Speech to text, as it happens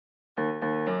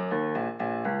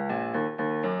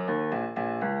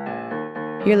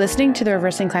You're listening to the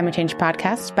Reversing Climate Change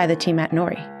podcast by the team at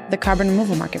Nori, the carbon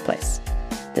removal marketplace.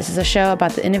 This is a show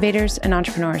about the innovators and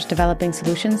entrepreneurs developing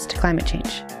solutions to climate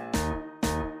change.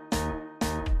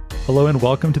 Hello and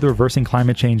welcome to the Reversing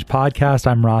Climate Change podcast.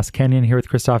 I'm Ross Kenyon here with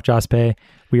Christophe Jaspe.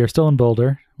 We are still in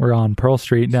Boulder. We're on Pearl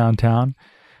Street downtown.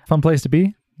 Fun place to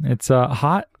be. It's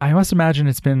hot. I must imagine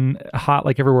it's been hot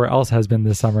like everywhere else has been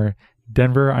this summer.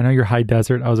 Denver, I know you're high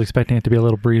desert. I was expecting it to be a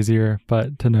little breezier,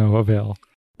 but to no avail.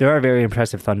 There are very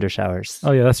impressive thunder showers.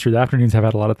 Oh yeah, that's true. The afternoons have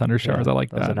had a lot of thunder showers. Yeah, I like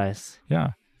that. Those are nice.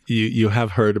 Yeah. You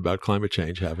have heard about climate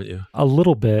change, haven't you? A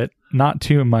little bit, not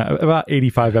too much, about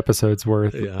 85 episodes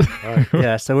worth. Yeah. All right.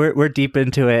 Yeah, so we're deep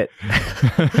into it.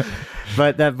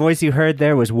 But that voice you heard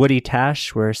there was Woody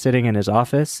Tash. We're sitting in his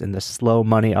office, in the Slow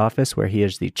Money office, where he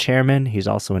is the chairman. He's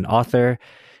also an author.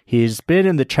 He's been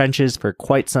in the trenches for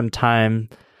quite some time,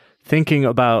 thinking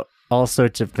about all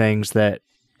sorts of things that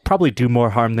probably do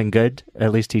more harm than good.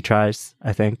 At least he tries,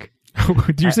 I think.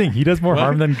 You're saying he does more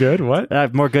harm than good?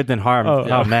 What? More good than harm.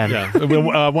 Oh man.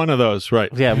 Yeah. One of those, right.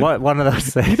 Yeah, one of those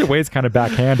things. Either way, it's kind of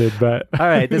backhanded, but... All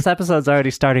right, this episode's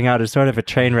already starting out as sort of a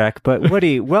train wreck, but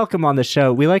Woody, welcome on the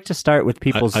show. We like to start with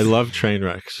people's... I love train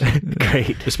wrecks.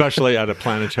 Great. Especially at a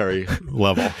planetary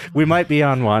level. We might be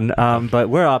on one, but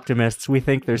we're optimists. We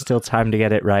think there's still time to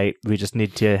get it right. We just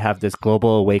need to have this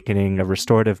global awakening, a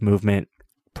restorative movement.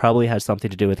 Probably has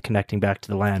something to do with connecting back to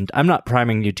the land. I'm not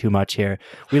priming you too much here.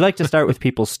 We like to start with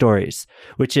people's stories,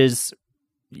 which is,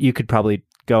 you could probably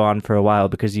go on for a while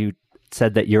because you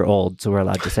said that you're old, so we're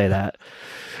allowed to say that.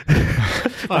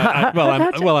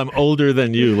 I'm older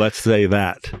than you, let's say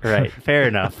that. Right, fair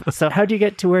enough. So how'd you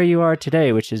get to where you are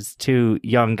today, which is two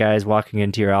young guys walking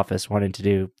into your office wanting to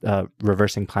do a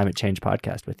Reversing Climate Change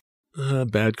podcast with you?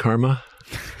 Bad karma.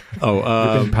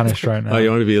 You're being punished right now. Oh, you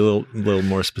want to be a little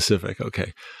more specific?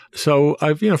 Okay. So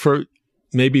I've, for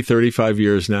maybe 35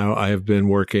 years now, I have been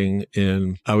working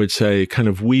in, I would say, kind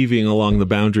of weaving along the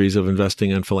boundaries of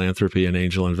investing and philanthropy and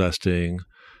angel investing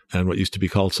and what used to be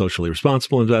called socially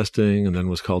responsible investing and then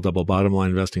was called double bottom line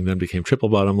investing, then became triple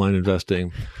bottom line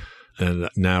investing. And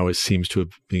now it seems to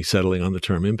be settling on the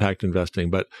term impact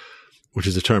investing, which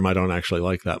is a term I don't actually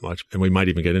like that much. And we might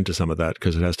even get into some of that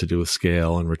because it has to do with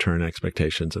scale and return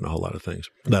expectations and a whole lot of things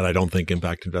that I don't think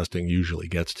impact investing usually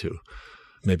gets to.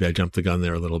 Maybe I jumped the gun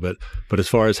there a little bit. But as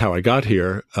far as how I got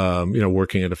here,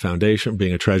 working at a foundation,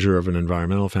 being a treasurer of an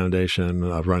environmental foundation,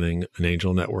 running an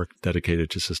angel network dedicated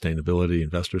to sustainability,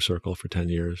 Investor Circle for 10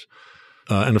 years,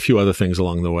 and a few other things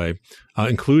along the way,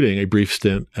 including a brief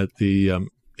stint at the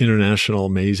International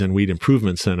Maize and Wheat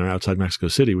Improvement Center outside Mexico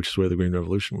City, which is where the Green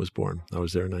Revolution was born. I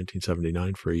was there in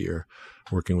 1979 for a year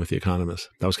working with The Economist.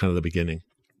 That was kind of the beginning.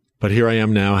 But here I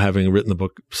am now, having written the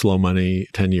book Slow Money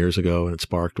 10 years ago, and it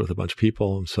sparked with a bunch of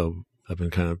people. And so I've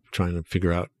been kind of trying to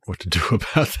figure out what to do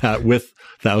about that with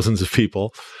thousands of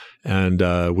people. And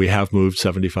we have moved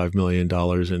 $75 million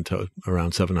into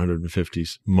around 750,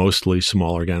 mostly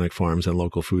small organic farms and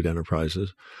local food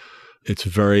enterprises. It's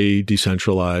very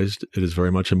decentralized. It is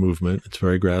very much a movement. It's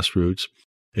very grassroots.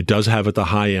 It does have at the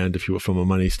high end, if you will, from a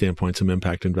money standpoint, some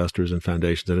impact investors and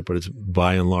foundations in it, but it's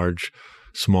by and large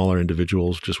smaller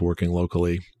individuals just working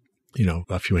locally.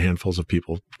 A few handfuls of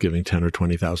people giving $10,000 or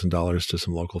 $20,000 to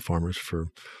some local farmers for,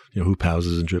 hoop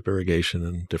houses and drip irrigation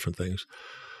and different things.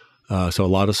 So a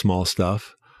lot of small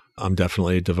stuff. I'm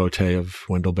definitely a devotee of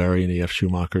Wendell Berry and E.F.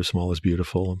 Schumacher's Small is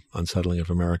Beautiful, Unsettling of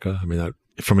America. I mean, that,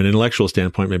 from an intellectual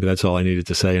standpoint, maybe that's all I needed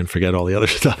to say and forget all the other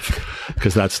stuff,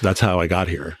 because that's how I got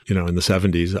here. In the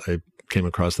 70s, I came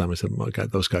across them. I said, "Oh,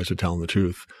 God, those guys are telling the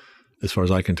truth. As far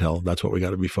as I can tell, that's what we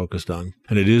got to be focused on."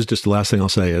 And it is just, the last thing I'll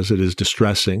say is, it is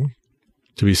distressing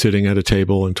to be sitting at a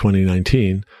table in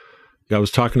 2019. I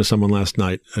was talking to someone last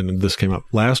night, and this came up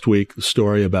last week, the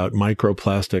story about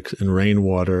microplastics in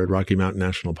rainwater at Rocky Mountain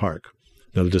National Park.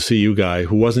 Now, the CU guy,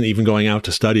 who wasn't even going out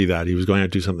to study that, he was going out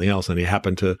to do something else, and he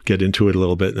happened to get into it a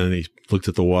little bit, and then he looked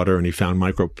at the water, and he found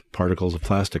microparticles of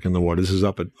plastic in the water. This is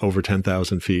up at over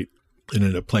 10,000 feet and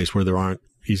in a place where there aren't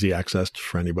easy access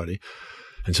for anybody.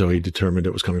 And so he determined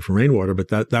it was coming from rainwater, but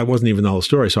that wasn't even the whole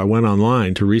story. So I went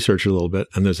online to research it a little bit,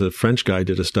 and there's a French guy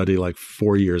did a study like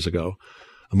 4 years ago,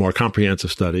 a more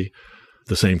comprehensive study,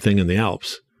 the same thing in the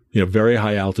Alps. Very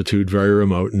high altitude, very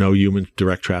remote, no human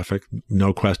direct traffic,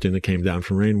 no question that came down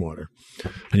from rainwater.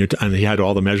 And he had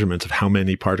all the measurements of how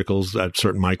many particles at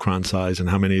certain micron size and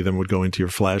how many of them would go into your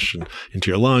flesh and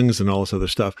into your lungs and all this other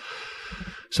stuff.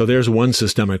 So there's one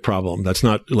systemic problem that's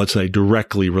not, let's say,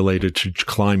 directly related to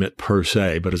climate per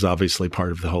se, but is obviously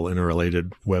part of the whole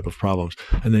interrelated web of problems.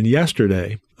 And then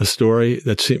yesterday, a story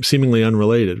that's seemingly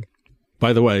unrelated.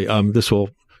 By the way, this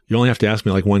will You only have to ask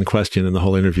me like one question in the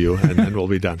whole interview, and then we'll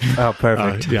be done. Oh,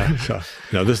 perfect. Yeah. So,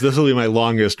 no, this will be my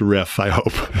longest riff, I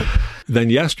hope. Then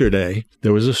yesterday,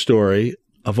 there was a story.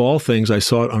 Of all things, I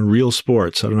saw it on Real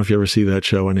Sports. I don't know if you ever see that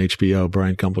show on HBO,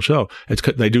 Brian Gumbel show.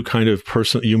 They do kind of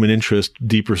human interest,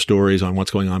 deeper stories on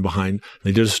what's going on behind.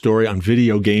 They did a story on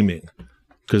video gaming,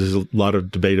 because there's a lot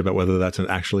of debate about whether that's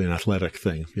actually an athletic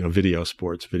thing, video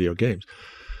sports, video games.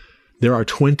 There are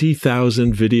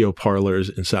 20,000 video parlors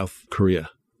in South Korea.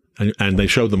 And they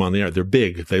showed them on the air. They're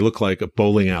big. They look like a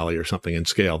bowling alley or something in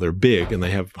scale. They're big, and they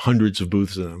have hundreds of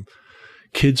booths in them.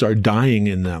 Kids are dying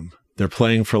in them. They're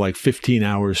playing for like 15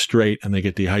 hours straight, and they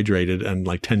get dehydrated, and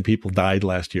like 10 people died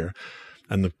last year.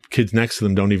 And the kids next to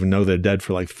them don't even know they're dead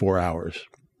for like 4 hours.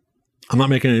 I'm not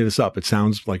making any of this up. It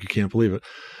sounds like you can't believe it.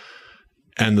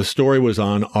 And the story was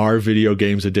on, are video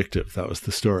games addictive? That was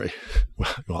the story.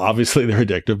 Well, obviously they're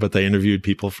addictive, but they interviewed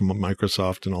people from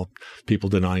Microsoft and all people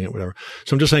denying it, whatever.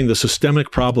 So I'm just saying the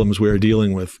systemic problems we are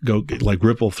dealing with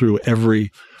ripple through every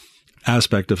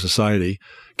aspect of society.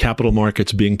 Capital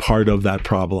markets being part of that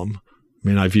problem. I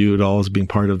mean, I view it all as being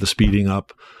part of the speeding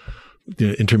up,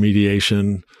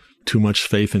 intermediation, too much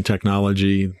faith in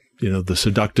technology, the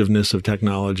seductiveness of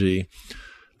technology,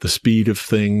 the speed of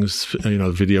things,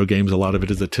 video games, a lot of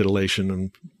it is the titillation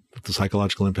and the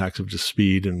psychological impacts of just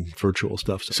speed and virtual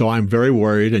stuff. So I'm very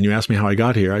worried. And you asked me how I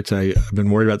got here. I'd say I've been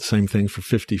worried about the same thing for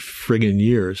 50 friggin'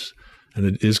 years. And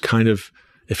it is kind of,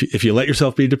 if you let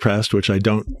yourself be depressed, which I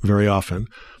don't very often,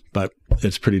 but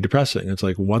it's pretty depressing. It's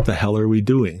like, what the hell are we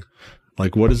doing?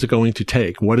 Like, what is it going to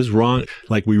take? What is wrong?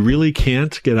 Like, we really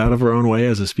can't get out of our own way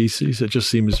as a species. It just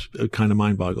seems kind of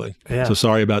mind-boggling. Yeah. So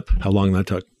sorry about how long that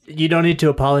took. You don't need to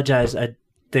apologize. I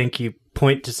think you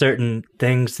point to certain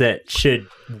things that should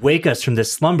wake us from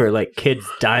this slumber, like kids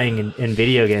dying in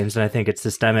video games. And I think it's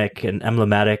systemic and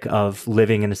emblematic of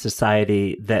living in a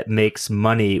society that makes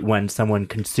money when someone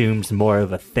consumes more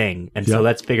of a thing. And so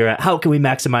let's figure out, how can we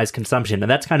maximize consumption?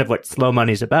 And that's kind of what slow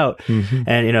money is about. Mm-hmm.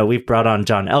 And, we've brought on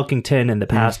John Elkington in the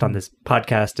past on this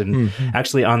podcast. And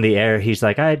actually on the air, he's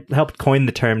like, I helped coin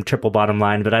the term triple bottom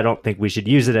line, but I don't think we should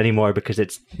use it anymore because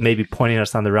it's maybe pointing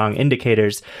us on the wrong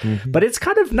indicators. Mm-hmm. But it's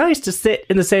kind of nice to sit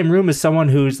in the same room as someone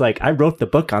who's like, I wrote the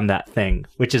book on that thing,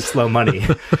 which is slow money.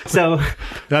 So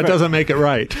that doesn't make it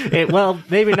right. Well,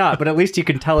 maybe not, but at least you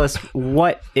can tell us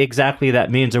what exactly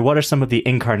that means, or what are some of the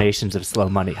incarnations of slow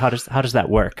money? How does that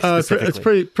work? It's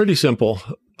pretty simple.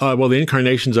 Well, the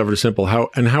incarnations of it are simple. How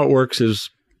it works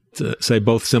is, to say,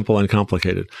 both simple and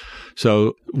complicated.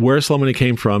 So where slow money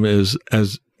came from is,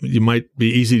 as you might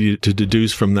be easy to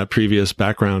deduce from that previous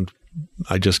background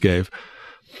I just gave,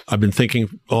 I've been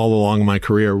thinking all along my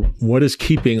career, what is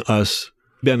keeping us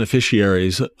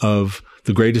beneficiaries of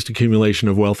the greatest accumulation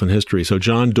of wealth in history? So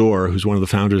John Doerr, who's one of the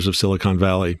founders of Silicon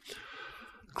Valley,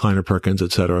 Kleiner Perkins,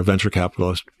 et cetera, a venture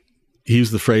capitalist, he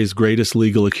used the phrase greatest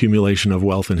legal accumulation of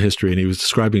wealth in history. And he was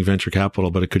describing venture capital,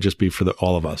 but it could just be for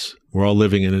all of us. We're all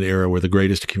living in an era where the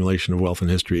greatest accumulation of wealth in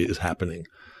history is happening.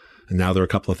 And now there are a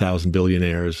couple of thousand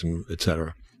billionaires and et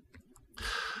cetera.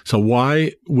 So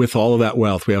why, with all of that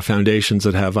wealth, we have foundations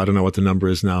that have, I don't know what the number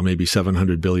is now, maybe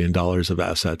 $700 billion of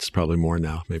assets, probably more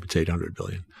now, maybe it's $800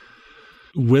 billion.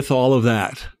 With all of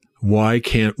that, why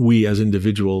can't we as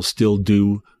individuals still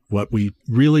do what we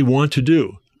really want to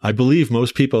do? I believe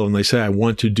most people, when they say, I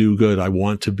want to do good, I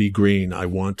want to be green, I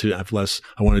want to have less,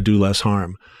 I want to do less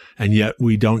harm. And yet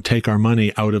we don't take our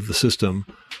money out of the system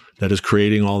that is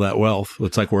creating all that wealth.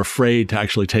 It's like we're afraid to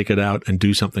actually take it out and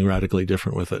do something radically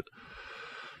different with it.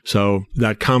 So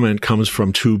that comment comes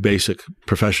from two basic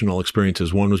professional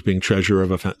experiences. One was being treasurer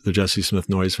of the Jesse Smith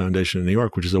Noyes Foundation in New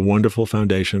York, which is a wonderful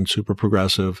foundation, super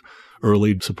progressive,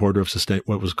 early supporter of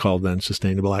what was called then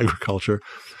sustainable agriculture,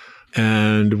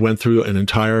 and went through an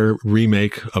entire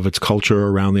remake of its culture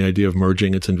around the idea of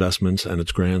merging its investments and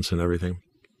its grants and everything.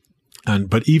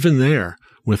 But even there,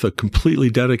 with a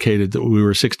completely dedicated, we were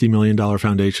a $60 million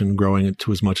foundation growing it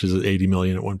to as much as $80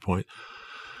 million at one point.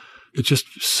 It's just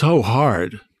so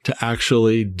hard to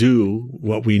actually do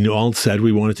what we all said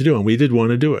we wanted to do. And we did want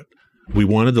to do it. We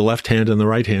wanted the left hand and the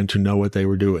right hand to know what they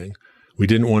were doing. We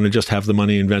didn't want to just have the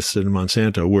money invested in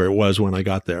Monsanto, where it was when I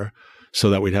got there, so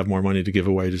that we'd have more money to give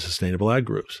away to sustainable ag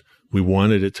groups. We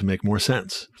wanted it to make more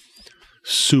sense.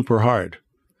 Super hard.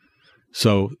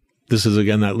 So this is,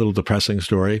 again, that little depressing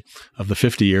story of the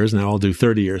 50 years. Now I'll do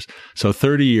 30 years. So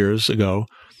 30 years ago,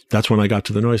 that's when I got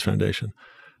to the Noyes Foundation.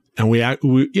 And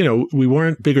we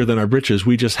weren't bigger than our britches.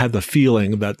 We just had the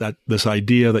feeling that this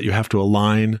idea that you have to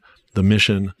align the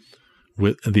mission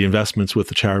with the investments with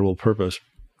the charitable purpose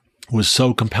was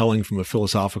so compelling from a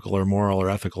philosophical or moral or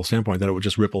ethical standpoint that it would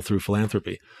just ripple through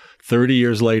philanthropy. 30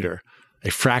 years later,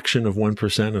 a fraction of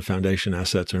 1% of foundation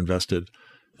assets are invested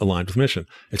aligned with mission.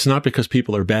 It's not because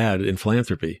people are bad in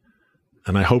philanthropy.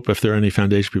 And I hope if there are any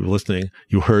foundation people listening,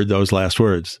 you heard those last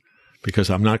words, because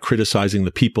I'm not criticizing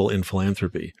the people in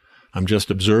philanthropy. I'm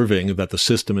just observing that the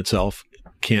system itself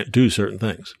can't do certain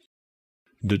things,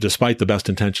 despite the best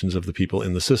intentions of the people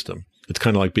in the system. It's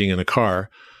kind of like being in a car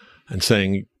and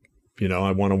saying,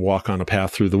 I want to walk on a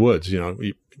path through the woods.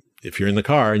 If you're in the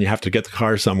car and you have to get the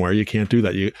car somewhere, you can't do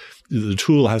that. The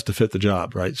tool has to fit the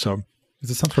job, right? So, is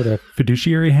it some sort of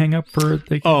fiduciary hang up for?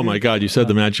 Oh my God, you said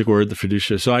the magic word, the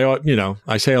fiduciary. So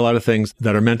I say a lot of things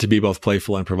that are meant to be both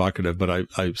playful and provocative, but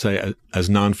I say as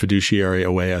non-fiduciary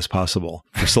a way as possible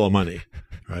for slow money,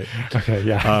 right? Okay,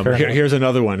 yeah. Here's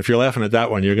another one. If you're laughing at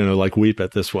that one, you're going to weep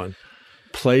at this one.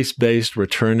 Place-based,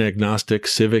 return-agnostic,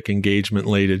 civic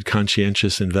engagement-related,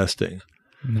 conscientious investing.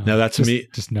 No, now that's me.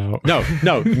 Just no.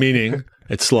 No, meaning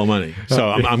it's slow money. So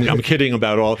I'm kidding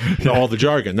about all the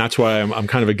jargon. That's why I'm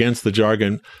kind of against the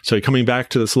jargon. So coming back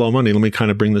to the slow money, let me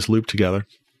kind of bring this loop together.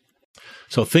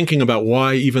 So thinking about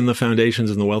why even the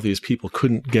foundations and the wealthiest people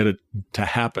couldn't get it to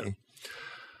happen.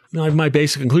 My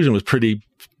basic conclusion was pretty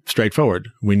straightforward.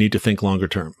 We need to think longer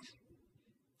term.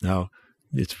 Now,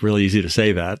 it's really easy to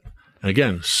say that. And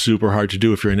again, super hard to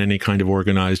do if you're in any kind of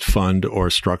organized fund or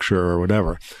structure or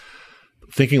whatever.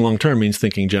 Thinking long-term means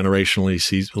thinking generationally,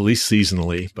 at least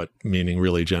seasonally, but meaning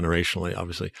really generationally,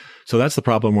 obviously. So that's the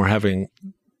problem we're having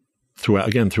through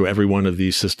every one of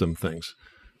these system things.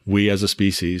 We as a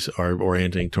species are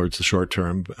orienting towards the short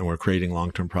term and we're creating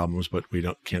long-term problems, but we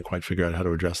can't quite figure out how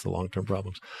to address the long-term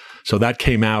problems. So that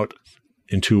came out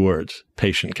in 2 words,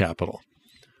 patient capital.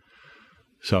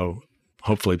 So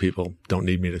hopefully people don't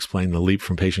need me to explain the leap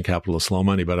from patient capital to slow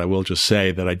money, but I will just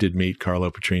say that I did meet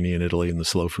Carlo Petrini in Italy and the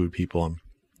slow food people.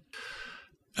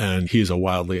 And he's a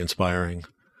wildly inspiring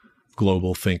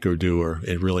global thinker, doer,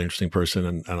 a really interesting person.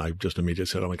 And I just immediately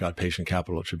said, oh my God, patient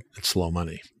capital, it's slow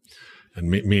money. And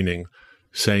meaning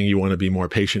saying you want to be more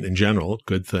patient in general,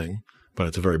 good thing, but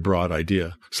it's a very broad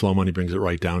idea. Slow money brings it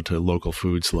right down to local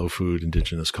food, slow food,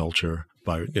 indigenous culture,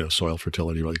 by soil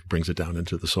fertility, really brings it down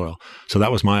into the soil. So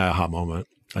that was my aha moment.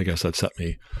 I guess that set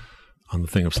me on the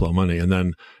thing of slow money. And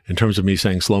then in terms of me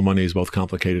saying slow money is both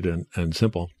complicated and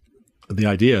simple, the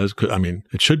idea is,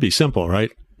 it should be simple,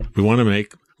 right? We want to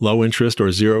make low interest or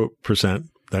 0%.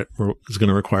 That is going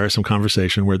to require some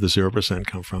conversation where the 0%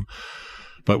 come from.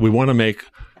 But we want to make,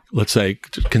 let's say,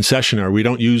 concessionary. We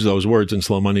don't use those words in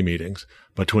slow money meetings,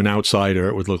 but to an outsider,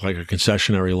 it would look like a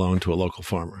concessionary loan to a local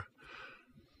farmer.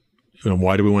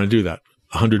 Why do we want to do that?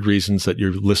 100 reasons that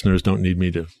your listeners don't need me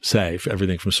to say,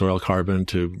 everything from soil carbon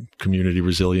to community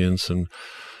resilience and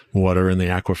water in the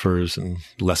aquifers and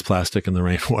less plastic in the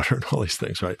rainwater and all these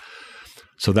things, right?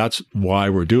 So that's why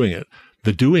we're doing it.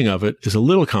 The doing of it is a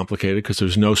little complicated because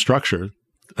there's no structure.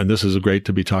 And this is great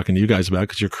to be talking to you guys about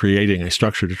because you're creating a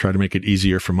structure to try to make it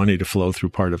easier for money to flow through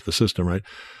part of the system, right?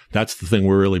 That's the thing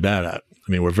we're really bad at.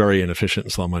 We're very inefficient in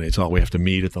slow money. It's all we have to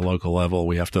meet at the local level.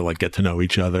 We have to get to know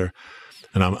each other.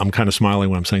 And I'm kind of smiling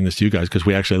when I'm saying this to you guys because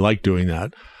we actually like doing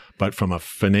that. But from a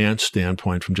finance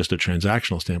standpoint, from just a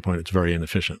transactional standpoint, it's very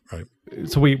inefficient, right?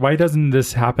 So why doesn't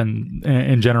this happen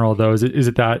in general, though? Is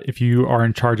it that if you are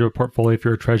in charge of a portfolio, if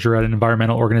you're a treasurer at an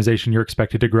environmental organization, you're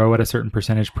expected to grow at a certain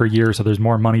percentage per year, so there's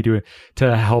more money to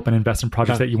help and invest in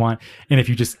projects that you want? And if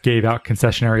you just gave out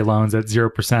concessionary loans at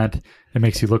 0%, it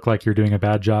makes you look like you're doing a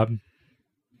bad job?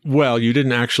 Well, you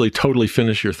didn't actually totally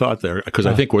finish your thought there, because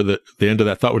I think where the end of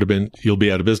that thought would have been, you'll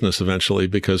be out of business eventually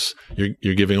because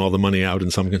you're giving all the money out in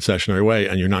some concessionary way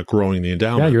and you're not growing the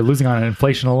endowment. Yeah, you're losing on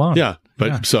inflation alone. Yeah.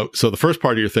 But so the first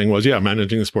part of your thing was,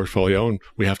 managing this portfolio, and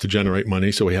we have to generate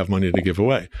money, so we have money to give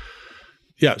away.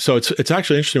 Yeah. So it's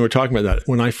actually interesting we're talking about that.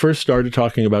 When I first started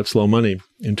talking about slow money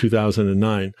in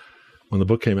 2009, when the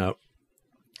book came out,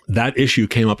 that issue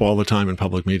came up all the time in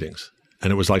public meetings.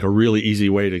 And it was like a really easy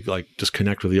way to just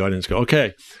connect with the audience. Go,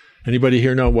 okay, anybody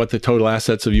here know what the total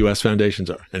assets of U.S. foundations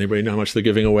are? Anybody know how much they're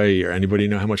giving away a year? Anybody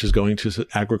know how much is going to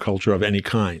agriculture of any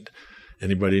kind?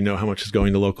 Anybody know how much is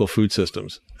going to local food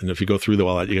systems? And if you go through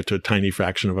all that, you get to a tiny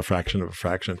fraction of a fraction of a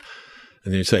fraction.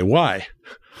 And then you say, why?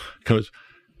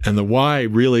 And the why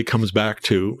really comes back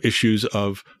to issues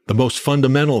of the most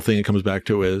fundamental thing it comes back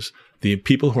to is the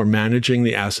people who are managing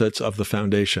the assets of the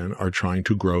foundation are trying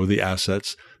to grow the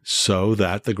assets so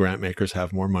that the grant makers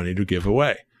have more money to give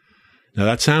away. Now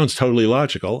that sounds totally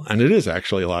logical, and it is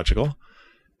actually logical.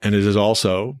 And it is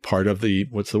also part of the,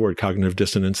 cognitive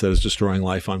dissonance that is destroying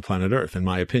life on planet Earth, in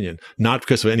my opinion. Not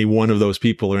because of any one of those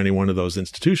people or any one of those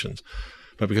institutions,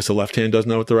 but because the left hand doesn't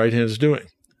know what the right hand is doing.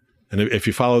 And if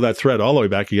you follow that thread all the way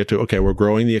back, you get to, okay, we're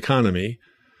growing the economy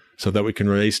so that we can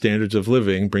raise standards of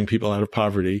living, bring people out of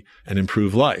poverty, and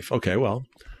improve life. Okay, well,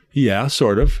 yeah,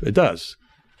 sort of. It does,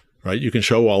 right? You can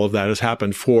show all of that has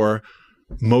happened for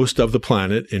most of the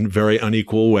planet in very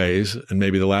unequal ways, and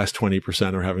maybe the last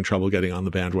 20% are having trouble getting on the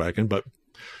bandwagon, but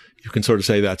you can sort of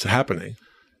say that's happening.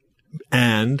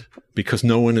 And because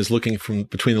no one is looking from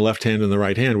between the left hand and the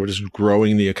right hand, we're just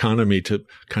growing the economy to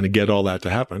kind of get all that to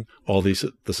happen. All the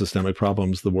systemic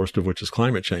problems, the worst of which is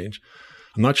climate change.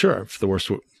 I'm not sure if the worst,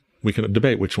 we can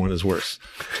debate which one is worse.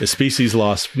 Is species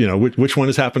loss, which one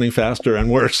is happening faster and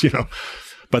worse,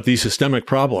 But these systemic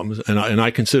problems, and I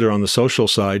consider on the social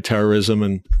side, terrorism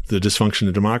and the dysfunction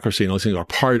of democracy and all these things are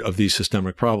part of these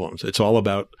systemic problems. It's all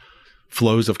about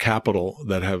flows of capital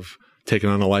that have taken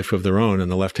on a life of their own, and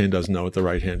the left hand doesn't know what the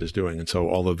right hand is doing. And so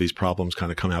all of these problems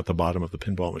kind of come out the bottom of the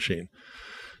pinball machine.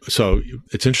 So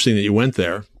it's interesting that you went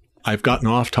there. I've gotten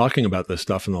off talking about this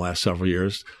stuff in the last several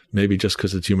years, maybe just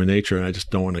because it's human nature, and I just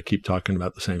don't want to keep talking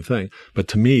about the same thing. But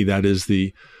to me,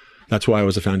 that's why I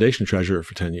was a foundation treasurer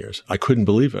for 10 years. I couldn't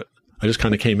believe it. I just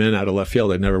kind of came in out of left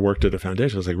field. I'd never worked at a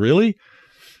foundation. I was like, really?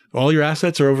 All your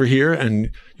assets are over here and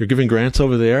you're giving grants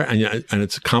over there, and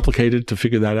it's complicated to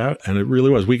figure that out. And it really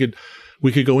was. We could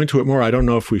go into it more. I don't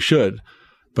know if we should,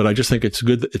 but I just think it's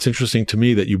good. It's interesting to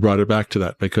me that you brought it back to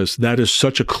that, because that is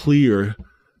such a clear,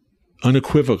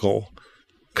 unequivocal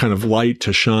kind of light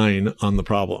to shine on the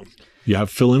problem. You have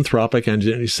philanthropic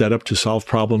entities set up to solve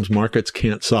problems markets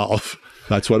can't solve.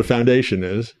 That's what a foundation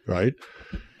is, right?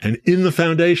 And in the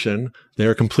foundation, they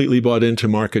are completely bought into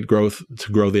market growth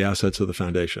to grow the assets of the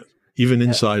foundation, even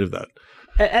inside of that.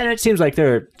 And it seems like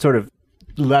there are sort of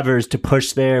levers to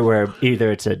push there where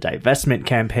either it's a divestment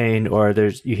campaign or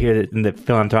you hear that in the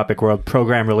philanthropic world,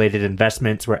 program-related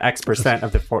investments where X%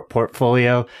 of the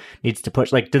portfolio needs to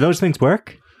push. Like, do those things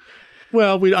work?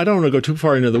 Well, I don't want to go too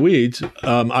far into the weeds.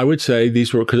 I would say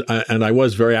these were, and I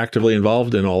was very actively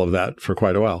involved in all of that for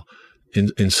quite a while,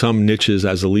 in some niches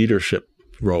as a leadership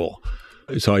role.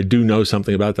 So I do know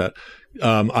something about that.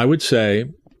 I would say,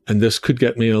 and this could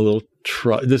get me in a little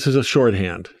this is a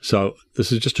shorthand. So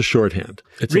this is just a shorthand.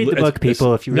 Read the book,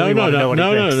 people, if you really want to know what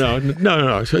it is.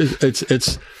 No.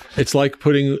 It's like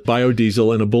putting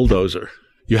biodiesel in a bulldozer.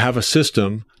 You have a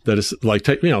system that is like,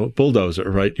 bulldozer,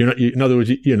 right? In other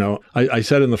words, I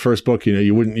said in the first book,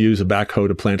 you wouldn't use a backhoe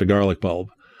to plant a garlic bulb.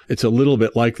 It's a little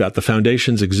bit like that. The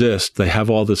foundations exist. They have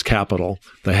all this capital.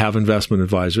 They have investment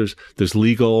advisors. There's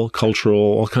legal, cultural,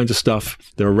 all kinds of stuff.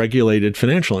 They're a regulated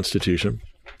financial institution.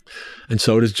 And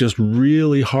so it is just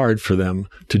really hard for them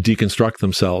to deconstruct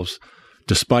themselves,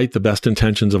 despite the best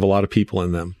intentions of a lot of people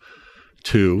in them,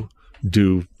 to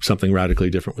do something radically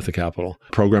different with the capital.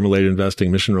 Program-related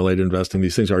investing, mission-related investing,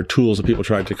 these things are tools that people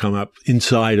try to come up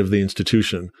inside of the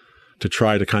institution to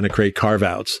try to kind of create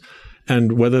carve-outs.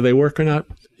 And whether they work or not,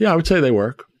 yeah, I would say they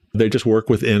work. They just work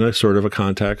within a sort of a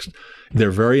context. They're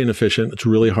very inefficient. It's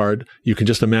really hard. You can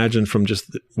just imagine from just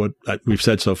what we've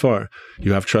said so far.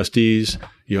 You have trustees,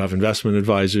 you have investment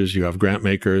advisors, you have grant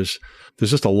makers.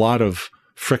 There's just a lot of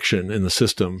friction in the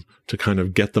system to kind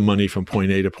of get the money from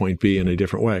point A to point B in a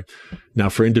different way. Now,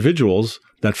 for individuals,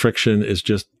 that friction is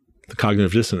just the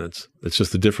cognitive dissonance. It's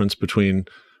just the difference between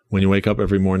when you wake up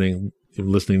every morning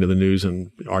listening to the news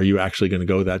and are you actually going to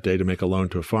go that day to make a loan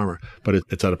to a farmer? But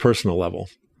it's at a personal level.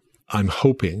 I'm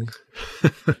hoping,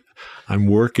 I'm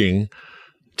working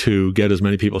to get as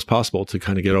many people as possible to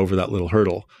kind of get over that little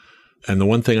hurdle. And the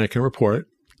one thing I can report,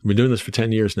 I've been doing this for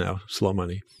 10 years now, Slow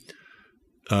Money.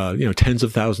 Tens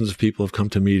of thousands of people have come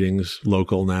to meetings,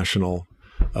 local, national.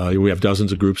 We have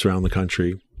dozens of groups around the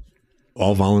country,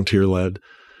 all volunteer-led.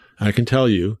 And I can tell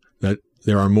you that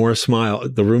there are more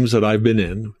the rooms that I've been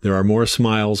in, there are more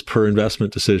smiles per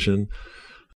investment decision.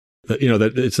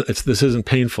 This isn't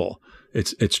painful.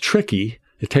 It's tricky.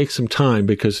 It takes some time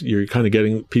because you're kind of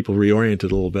getting people reoriented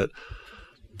a little bit.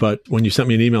 But when you sent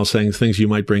me an email saying things you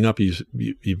might bring up, you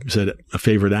said a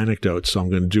favorite anecdote. So I'm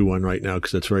going to do one right now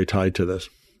because it's very tied to this.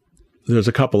 There's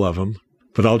a couple of them,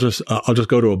 but I'll just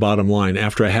go to a bottom line.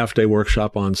 After a half-day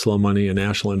workshop on Slow Money in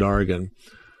Ashland, Oregon,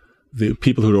 the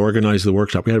people who had organized the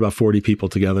workshop, we had about 40 people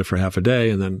together for half a day,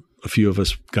 and then a few of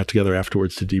us got together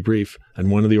afterwards to debrief.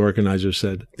 And one of the organizers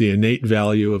said, the innate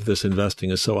value of this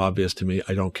investing is so obvious to me,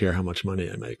 I don't care how much money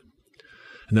I make.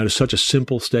 And that is such a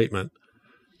simple statement.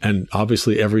 And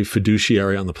obviously every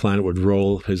fiduciary on the planet would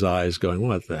roll his eyes going,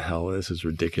 what the hell? This is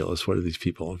ridiculous. What are these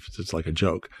people? It's like a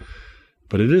joke.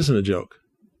 But it isn't a joke.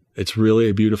 It's really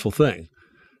a beautiful thing.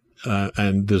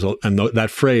 And that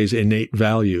phrase innate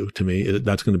value to me,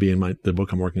 that's going to be in the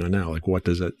book I'm working on now. Like what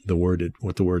the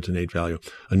word's innate value.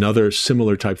 Another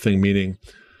similar type thing, meaning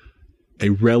a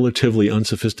relatively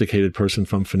unsophisticated person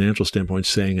from a financial standpoint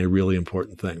saying a really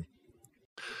important thing.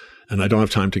 And I don't have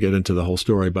time to get into the whole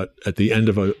story, but at the end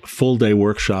of a full day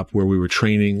workshop where we were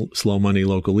training slow money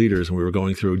local leaders and we were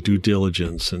going through due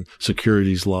diligence and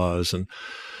securities laws and,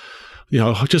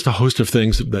 just a host of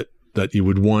things that you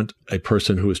would want a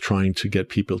person who is trying to get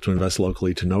people to invest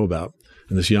locally to know about.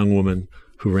 And this young woman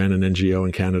who ran an NGO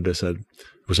in Canada said,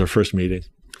 it was our first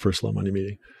slow money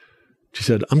meeting. She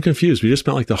said, I'm confused. We just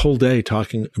spent like the whole day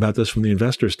talking about this from the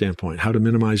investor standpoint, how to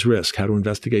minimize risk, how to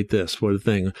investigate this, what a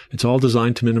thing. It's all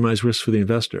designed to minimize risk for the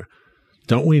investor.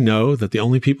 Don't we know that the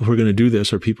only people who are going to do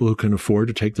this are people who can afford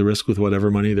to take the risk with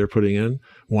whatever money they're putting in?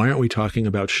 Why aren't we talking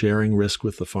about sharing risk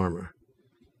with the farmer?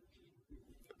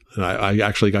 And I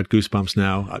actually got goosebumps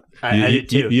now. I did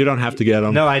too. You don't have to get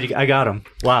them. No, I got them.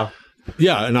 Wow.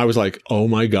 Yeah. And I was like, oh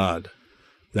my God,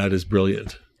 that is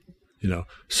brilliant.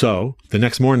 So the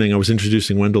next morning I was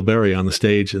introducing Wendell Berry on the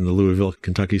stage in the Louisville,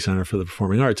 Kentucky Center for the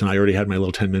Performing Arts. And I already had my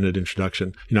little 10-minute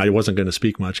introduction. I wasn't going to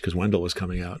speak much because Wendell was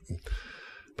coming out,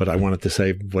 but I wanted to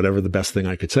say whatever the best thing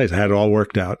I could say. So I had it all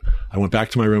worked out. I went back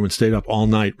to my room and stayed up all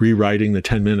night rewriting the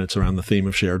 10 minutes around the theme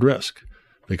of shared risk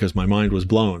because my mind was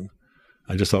blown.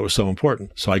 I just thought it was so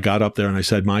important. So I got up there and I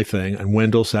said my thing, and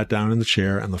Wendell sat down in the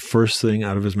chair, and the first thing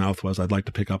out of his mouth was, I'd like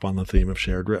to pick up on the theme of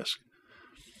shared risk.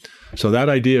 So that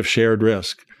idea of shared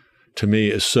risk, to me,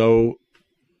 is so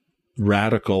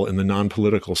radical in the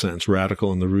non-political sense,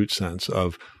 radical in the root sense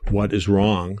of what is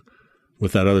wrong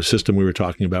with that other system we were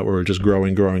talking about, where we're just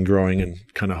growing, and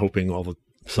kind of hoping all to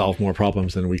solve more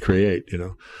problems than we create.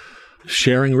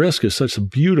 Sharing risk is such a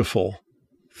beautiful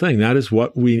thing. That is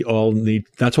what we all need.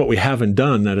 That's what we haven't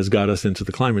done that has got us into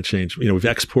the climate change. We've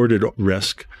exported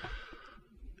risk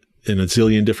in a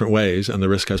zillion different ways, and the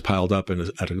risk has piled up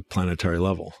at a planetary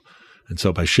level. And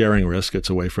so by sharing risk, it's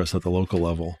a way for us at the local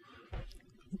level,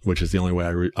 which is the only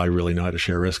way I really know how to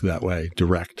share risk that way,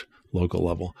 direct, local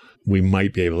level. We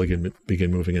might be able to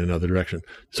begin moving in another direction.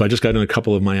 So I just got in a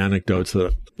couple of my anecdotes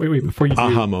that wait, before you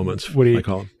aha moments, I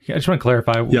call them. I just want to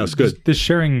clarify. Yeah, it's good. This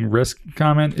sharing risk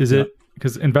comment, is it,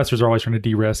 because investors are always trying to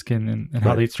de-risk and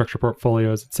how they structure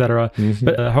portfolios, et cetera. Mm-hmm.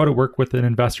 But how would it work with an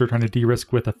investor trying to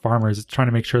de-risk with a farmer? Is it trying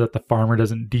to make sure that the farmer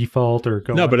doesn't default or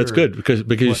go? No, but it's good because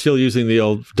you're still using the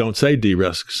old, don't say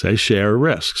de-risk, say share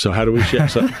risk. So how do we share?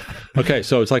 So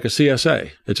it's like a CSA.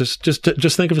 It's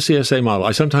just think of a CSA model.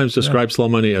 I sometimes describe slow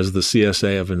money as the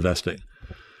CSA of investing.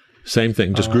 Same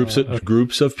thing, just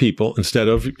groups of people. Instead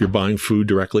of you're buying food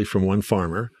directly from one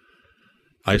farmer,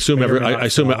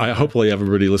 hopefully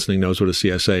everybody listening knows what a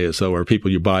CSA is. So where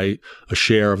you buy a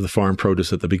share of the farm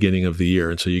produce at the beginning of the year.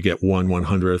 And so you get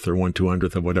 1/100th or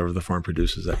 1/200th of whatever the farm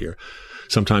produces that year.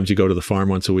 Sometimes you go to the farm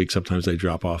once a week. Sometimes they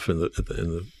drop off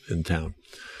in town.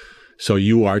 So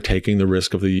you are taking the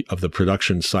risk of the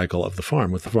production cycle of the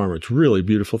farm with the farmer. It's really a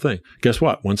beautiful thing. Guess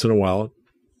what? Once in a while,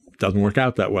 it doesn't work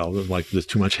out that well. There's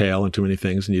too much hail and too many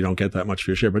things and you don't get that much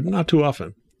for your share, but not too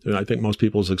often. I think most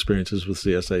people's experiences with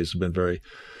CSAs have been very,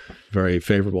 very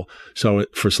favorable. So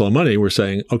for slow money, we're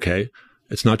saying, okay,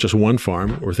 it's not just one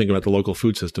farm. We're thinking about the local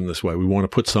food system this way. We want to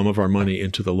put some of our money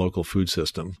into the local food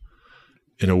system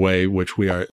in a way which we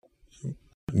are,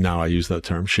 now I use that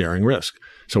term, sharing risk.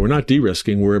 So we're not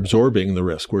de-risking, we're absorbing the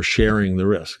risk. We're sharing the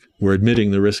risk. We're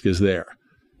admitting the risk is there.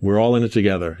 We're all in it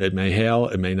together. It may hail,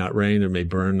 it may not rain, it may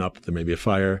burn up, there may be a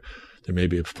fire, there may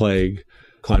be a plague.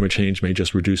 Climate change may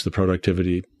just reduce the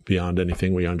productivity beyond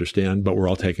anything we understand, but we're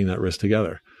all taking that risk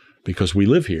together because we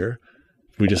live here.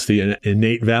 We just see an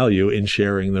innate value in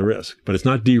sharing the risk, but it's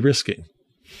not de-risking.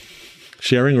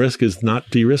 Sharing risk is not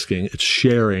de-risking. It's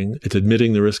sharing. It's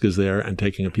admitting the risk is there and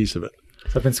taking a piece of it.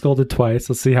 So I've been scolded twice.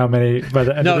 Let's see how many by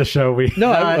the end of the show we.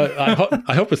 No,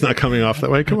 I hope it's not coming off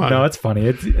that way. Come on. No, it's funny.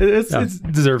 It's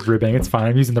deserved ribbing. It's fine.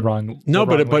 I'm using the wrong.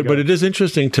 But it is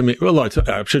interesting to me. Well, I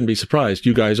shouldn't be surprised.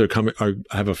 You guys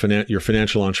you're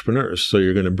financial entrepreneurs, so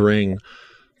you're going to bring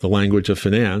the language of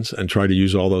finance and try to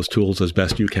use all those tools as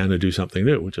best you can to do something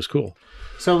new, which is cool.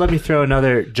 So let me throw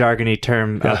another jargony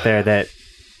term out there that.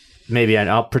 Maybe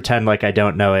I'll pretend like I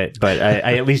don't know it, but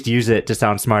I at least use it to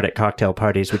sound smart at cocktail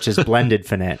parties, which is blended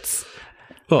finance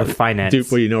or finance.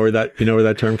 You know where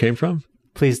that term came from?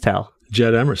 Please tell.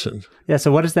 Jed Emerson. Yeah.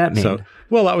 So what does that mean?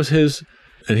 That was his,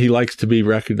 and he likes to be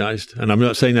recognized. And I'm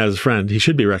not saying that as a friend. He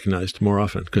should be recognized more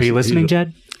often. Are you listening,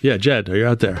 Jed? Yeah, Jed, are you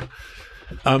out there?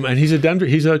 And he's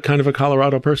a kind of a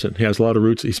Colorado person. He has a lot of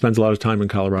roots. He spends a lot of time in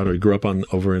Colorado. He grew up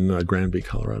over in Granby,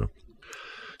 Colorado.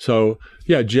 So,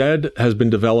 yeah, Jed has been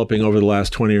developing over the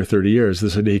last 20 or 30 years.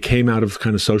 He came out of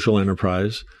kind of social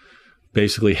enterprise,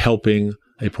 basically helping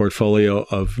a portfolio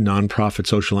of nonprofit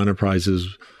social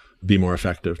enterprises be more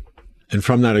effective. And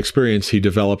from that experience, he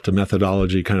developed a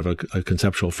methodology, kind of a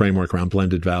conceptual framework around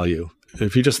blended value.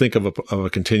 If you just think of a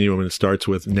continuum and it starts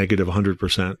with negative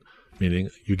 100%, meaning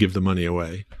you give the money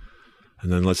away,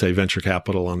 and then let's say venture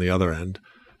capital on the other end,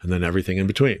 and then everything in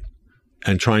between,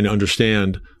 and trying to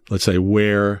understand, let's say,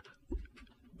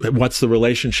 what's the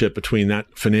relationship between that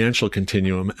financial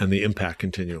continuum and the impact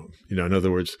continuum? In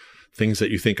other words, things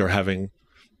that you think are having,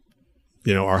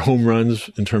 are home runs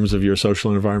in terms of your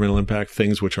social and environmental impact,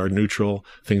 things which are neutral,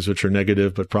 things which are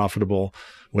negative but profitable,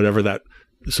 whatever that.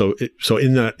 So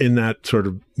in that sort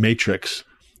of matrix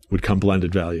would come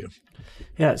blended value.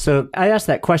 Yeah. So I asked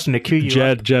that question to cue you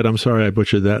up. Jed, I'm sorry I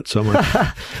butchered that so much.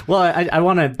 Well, I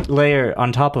want to layer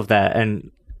on top of that,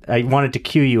 and I wanted to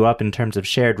cue you up in terms of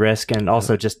shared risk, and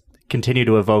also just continue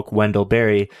to evoke Wendell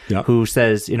Berry, who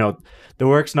says, the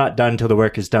work's not done till the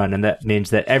work is done. And that means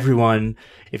that everyone,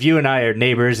 if you and I are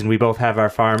neighbors and we both have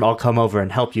our farm, I'll come over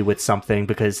and help you with something,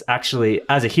 because actually,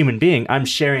 as a human being, I'm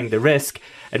sharing the risk,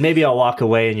 and maybe I'll walk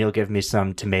away and you'll give me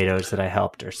some tomatoes that I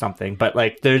helped or something. But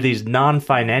there are these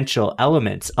non-financial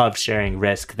elements of sharing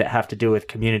risk that have to do with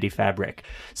community fabric.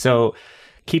 So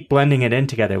keep blending it in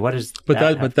together. What is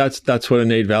But that's what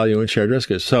innate value and shared risk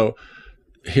is. So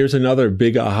here's another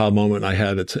big aha moment I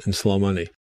had in Slow Money.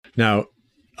 Now,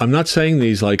 I'm not saying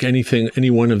these like any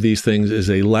one of these things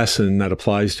is a lesson that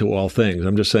applies to all things.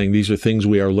 I'm just saying these are things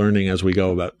we are learning as we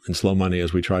go about in Slow Money,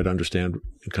 as we try to understand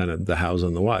kind of the hows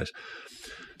and the whys.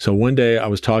 So one day I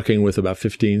was talking with about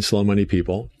 15 Slow Money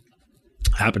people,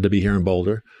 happened to be here in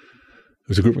Boulder. It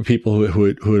was a group of people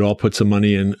who had all put some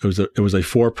money in. It was a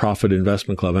for-profit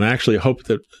investment club. And I actually hope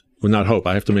that, well, not hope,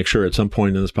 I have to make sure at some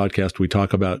point in this podcast we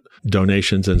talk about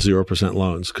donations and 0%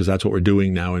 loans, because that's what we're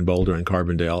doing now in Boulder and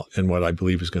Carbondale, and what I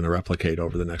believe is going to replicate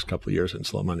over the next couple of years in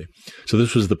Slow Money. So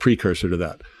this was the precursor to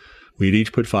that. We'd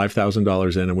each put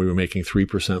 $5,000 in, and we were making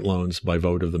 3% loans by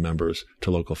vote of the members to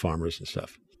local farmers and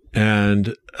stuff.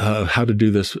 And how to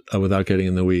do this without getting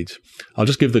in the weeds. I'll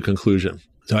just give the conclusion.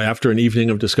 So after an evening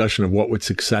of discussion of what would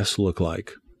success look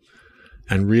like,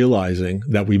 and realizing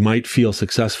that we might feel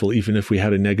successful even if we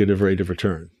had a negative rate of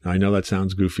return. I know that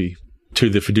sounds goofy to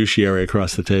the fiduciary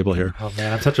across the table here. Oh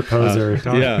man, I'm such a poser.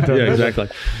 Yeah, exactly.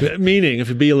 Meaning, if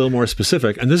you be a little more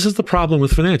specific, and this is the problem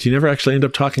with finance, you never actually end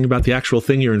up talking about the actual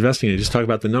thing you're investing in. You just talk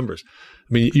about the numbers.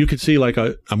 I mean, you could see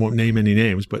I won't name any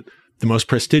names, but the most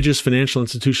prestigious financial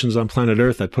institutions on planet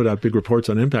Earth that put out big reports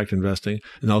on impact investing,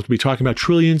 and they'll be talking about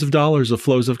trillions of dollars of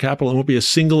flows of capital, and won't be a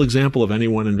single example of any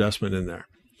one investment in there,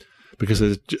 because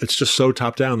it's just so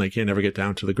top down, they can't ever get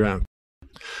down to the ground.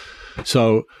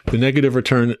 So the negative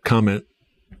return comment,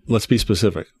 let's be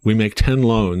specific. We make 10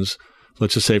 loans.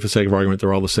 Let's just say, for the sake of argument,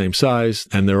 they're all the same size,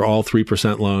 and they're all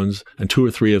 3% loans, and 2 or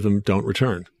 3 of them don't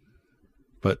return,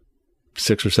 but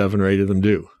 6 or 7 or 8 of them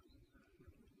do.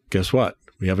 Guess what?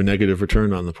 We have a negative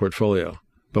return on the portfolio,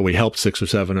 but we helped 6 or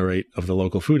 7 or 8 of the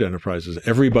local food enterprises.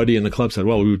 Everybody in the club said,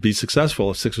 well, we would be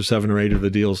successful if 6 or 7 or 8 of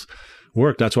the deals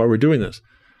worked. That's why we're doing this.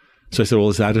 So I said, well,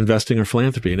 is that investing or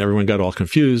philanthropy? And everyone got all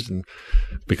confused. And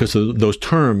because of those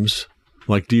terms,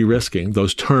 like de-risking,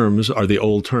 those terms are the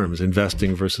old terms,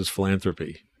 investing versus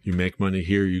philanthropy. You make money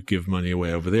here, you give money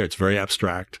away over there. It's very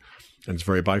abstract and it's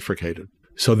very bifurcated.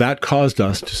 So that caused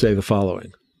us to say the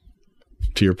following,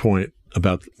 to your point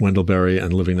about Wendell Berry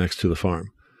and living next to the farm.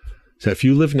 So if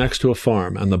you live next to a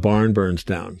farm and the barn burns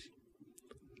down,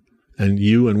 and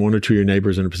you and 1 or 2 of your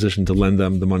neighbors are in a position to lend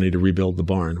them the money to rebuild the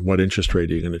barn, what interest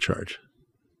rate are you going to charge?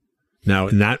 Now,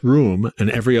 in that room and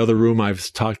every other room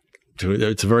I've talked to,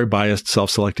 it's a very biased,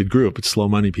 self-selected group. It's Slow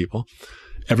Money people.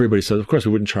 Everybody says, of course,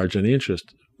 we wouldn't charge any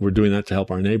interest. We're doing that to help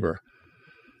our neighbor.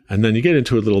 And then you get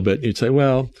into it a little bit, and you'd say,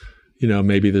 well,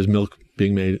 maybe there's milk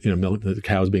being made, the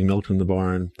cows being milked in the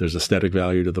barn. There's aesthetic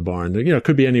value to the barn. It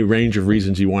could be any range of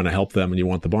reasons you want to help them and you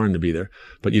want the barn to be there,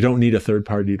 but you don't need a third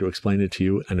party to explain it to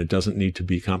you, and it doesn't need to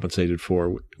be compensated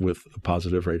for with a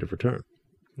positive rate of return.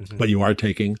 Mm-hmm. But you are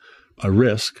taking a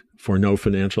risk for no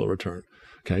financial return.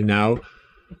 Okay. Now,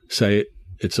 say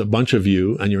it's a bunch of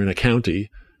you and you're in a county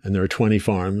and there are 20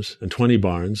 farms and 20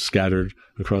 barns scattered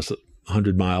across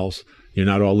 100 miles. You're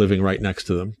not all living right next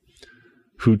to them.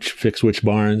 Who fixed which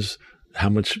barns? How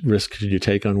much risk should you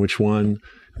take on which one?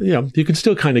 You can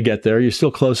still kind of get there. You're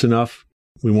still close enough.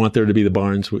 We want there to be the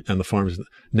barns and the farms.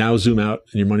 Now zoom out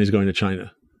and your money's going to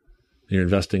China. You're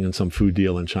investing in some food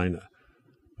deal in China.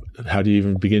 How do you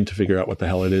even begin to figure out what the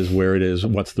hell it is, where it is,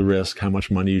 what's the risk, how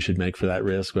much money you should make for that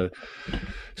risk? But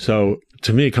so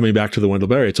to me, coming back to the Wendell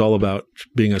Berry, it's all about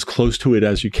being as close to it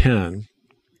as you can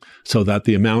so that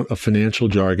the amount of financial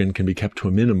jargon can be kept to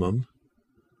a minimum,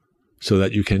 so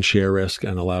that you can share risk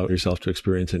and allow yourself to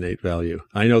experience innate value.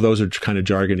 I know those are kind of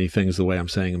jargony things the way I'm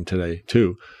saying them today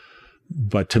too,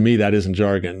 But to me, that isn't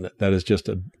jargon. That is just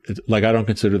like, I don't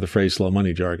consider the phrase slow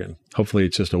money jargon. Hopefully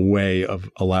it's just a way of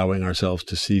allowing ourselves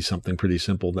to see something pretty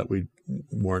simple that we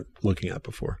weren't looking at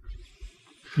before.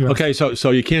 Yeah. Okay,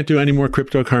 so you can't do any more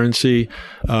cryptocurrency,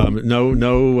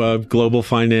 no global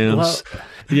finance.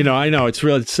 Well, I know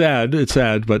it's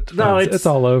sad, but no, it's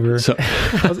all over. So,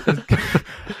 I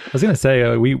was going to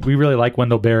say we really like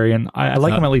Wendell Berry, and I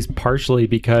like him at least partially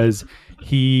because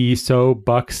he so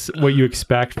bucks what you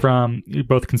expect from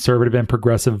both conservative and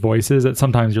progressive voices that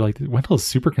sometimes you're like, Wendell's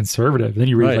super conservative. Then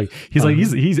you realize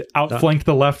he's outflanked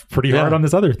the left pretty hard on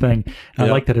this other thing. And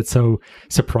I like that it's so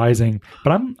surprising.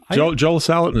 But Joel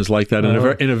Salatin is like that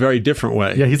in a very different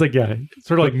way. Yeah, he's like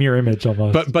sort of like mirror image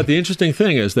almost. But the interesting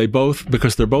thing is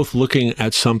because they're both looking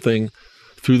at something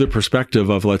through the perspective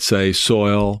of, let's say,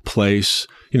 soil, place,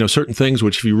 certain things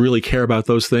which, if you really care about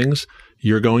those things,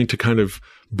 you're going to kind of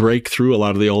break through a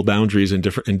lot of the old boundaries in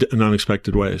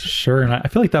unexpected ways. Sure. And I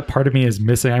feel like that part of me is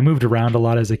missing. I moved around a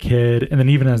lot as a kid. And then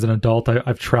even as an adult,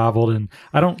 I've traveled, and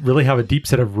I don't really have a deep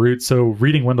set of roots. So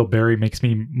reading Wendell Berry makes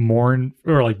me mourn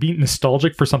or like be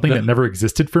nostalgic for something that never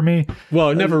existed for me.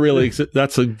 Well, it never really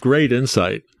That's a great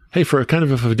insight. Hey, for a kind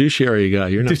of a fiduciary guy,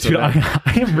 you're not so bad.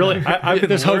 I am really...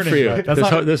 There's hope for you.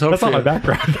 That's not my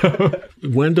background.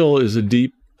 Wendell is a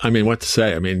deep... what to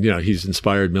say? He's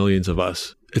inspired millions of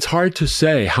us. It's hard to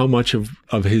say how much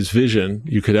of his vision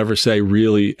you could ever say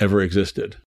really ever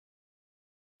existed.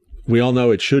 We all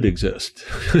know it should exist.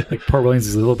 Like Port Williams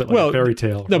is a little bit like a fairy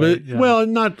tale. No, right? Well,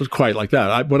 not quite like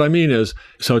that. What I mean is,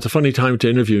 so it's a funny time to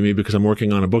interview me because I'm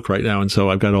working on a book right now. And so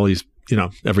I've got all these,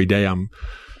 every day I'm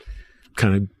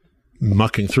kind of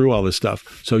mucking through all this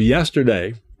stuff. So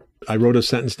yesterday, I wrote a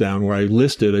sentence down where I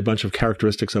listed a bunch of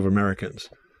characteristics of Americans.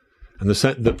 And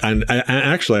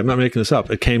actually, I'm not making this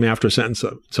up. It came after a sentence.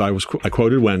 So I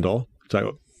quoted Wendell, which I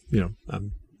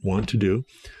want to do.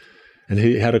 And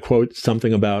he had a quote,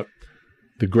 something about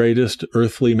the greatest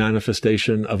earthly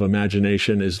manifestation of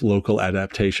imagination is local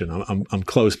adaptation. I'm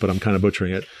close, but I'm kind of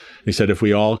butchering it. He said, if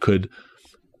we all could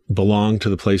belong to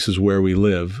the places where we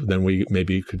live, then we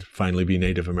maybe could finally be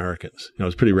Native Americans.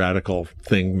 It's a pretty radical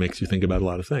thing, makes you think about a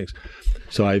lot of things.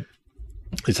 So I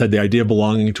said the idea of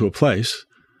belonging to a place,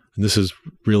 and this is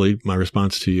really my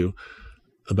response to you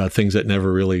about things that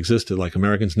never really existed. Like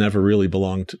Americans never really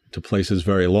belonged to places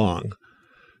very long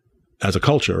as a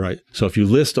culture, right? So if you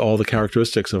list all the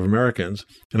characteristics of Americans,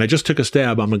 and I just took a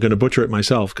stab, I'm going to butcher it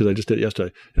myself because I just did it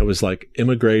yesterday. It was like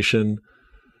immigration,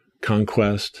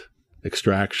 conquest,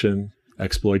 extraction,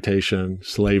 exploitation,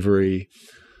 slavery,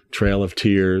 Trail of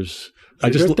Tears.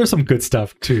 There's some good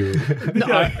stuff too.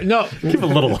 No, give a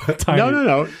little time.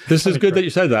 No. This is good that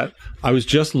you said that. I was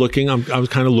just looking. I was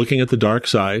kind of looking at the dark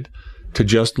side to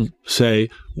just say,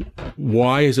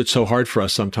 why is it so hard for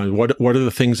us sometimes? What are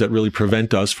the things that really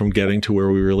prevent us from getting to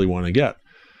where we really want to get?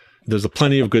 There's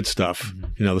plenty of good stuff.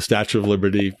 The Statue of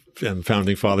Liberty and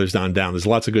Founding Fathers down. There's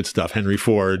lots of good stuff. Henry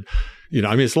Ford.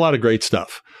 It's a lot of great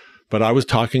stuff. But I was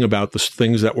talking about the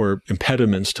things that were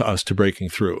impediments to us to breaking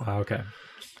through. Okay.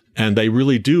 And they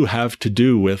really do have to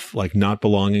do with like not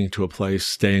belonging to a place,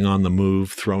 staying on the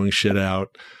move, throwing shit out,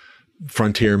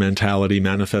 frontier mentality,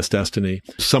 manifest destiny.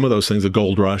 Some of those things, the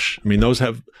gold rush.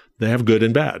 They have good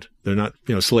and bad. They're not,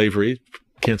 slavery.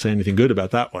 Can't say anything good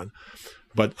about that one.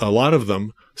 But a lot of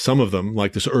them, some of them,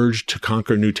 like this urge to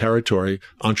conquer new territory,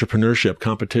 entrepreneurship,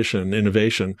 competition,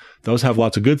 innovation, those have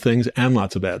lots of good things and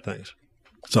lots of bad things.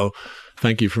 So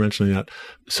thank you for mentioning that.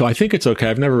 So I think it's okay.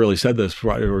 I've never really said this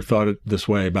or thought it this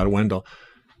way about Wendell.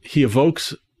 He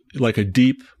evokes like a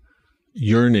deep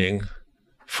yearning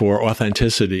for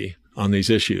authenticity on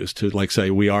these issues to like say,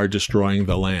 we are destroying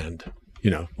the land,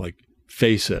 like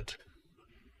face it.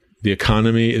 The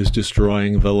economy is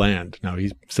destroying the land. Now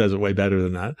he says it way better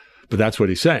than that, but that's what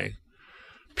he's saying.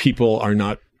 People are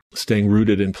not staying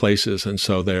rooted in places. And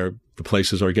so the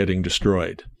places are getting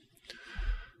destroyed.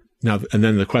 Now, and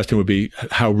then the question would be,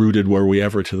 how rooted were we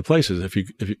ever to the places? If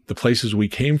the places we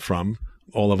came from,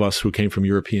 all of us who came from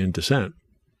European descent,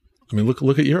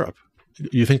 look at Europe.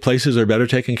 You think places are better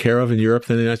taken care of in Europe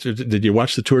than in the United States? Did you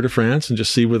watch the Tour de France and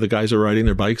just see where the guys are riding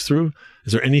their bikes through?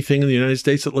 Is there anything in the United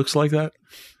States that looks like that?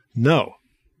 No,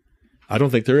 I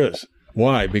don't think there is.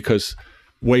 Why? Because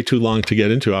way too long to get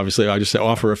into, obviously. I just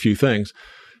offer a few things.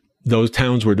 Those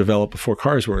towns were developed before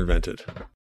cars were invented.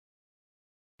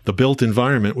 The built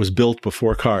environment was built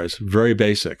before cars. Very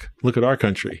basic. Look at our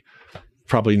country.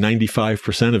 Probably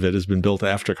 95% of it has been built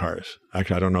after cars.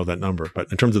 Actually, I don't know that number,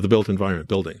 but in terms of the built environment,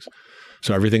 buildings.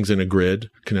 So everything's in a grid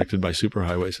connected by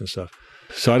superhighways and stuff.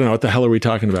 So I don't know, what the hell are we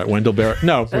talking about? Wendell Berry?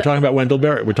 No, we're talking about Wendell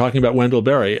Berry. We're talking about Wendell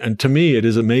Berry. And to me, it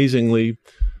is amazingly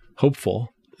hopeful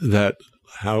that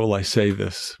will I say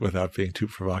this without being too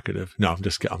provocative? No,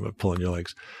 I'm pulling your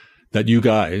legs. That you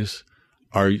guys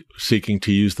are seeking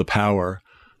to use the power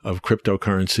of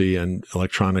cryptocurrency and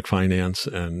electronic finance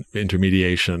and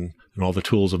intermediation and all the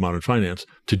tools of modern finance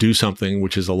to do something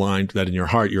which is aligned, that in your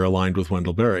heart you're aligned with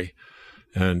Wendell Berry.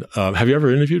 And have you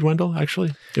ever interviewed Wendell,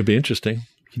 actually? It'd be interesting.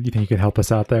 Do you think you could help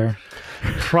us out there?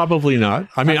 Probably not.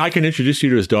 I mean, I can introduce you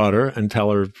to his daughter and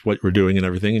tell her what we're doing and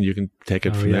everything, and you can take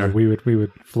it from there. We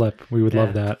would flip. We would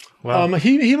love that. Well,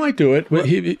 he might do it.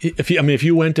 If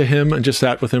you went to him and just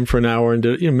sat with him for an hour and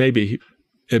did, maybe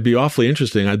it'd be awfully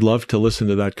interesting. I'd love to listen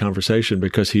to that conversation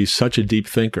because he's such a deep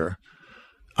thinker.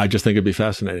 I just think it'd be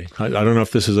fascinating. I don't know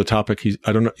if this is a topic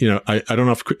I don't know. I don't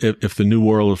know if the new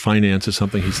world of finance is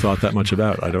something he's thought that much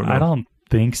about. I don't know. I don't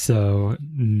think so.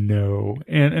 No.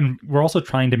 And we're also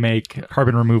trying to make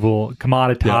carbon removal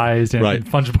commoditized and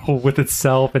fungible with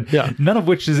itself, and none of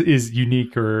which is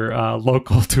unique or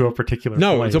local to a particular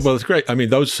place. Well, it's great. I mean,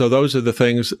 those are the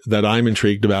things that I'm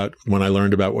intrigued about when I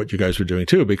learned about what you guys were doing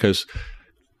too, because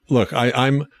look,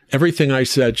 I'm everything I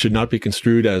said should not be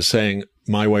construed as saying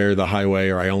my way or the highway,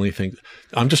 or I only think.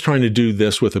 I'm just trying to do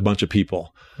this with a bunch of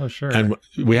people. Oh, sure. And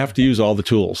we have to use all the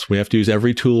tools. We have to use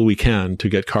every tool we can to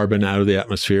get carbon out of the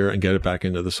atmosphere and get it back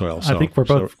into the soil. So, I think we're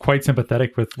both quite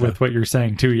sympathetic with what you're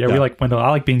saying too. Yeah, we like Wendell. I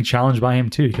like being challenged by him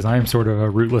too, because I am sort of a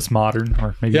rootless modern,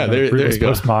 or maybe rootless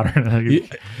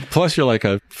postmodern. Plus, you're like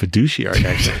a fiduciary,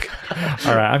 I think.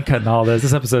 All right, I'm cutting all this.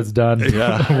 This episode's done.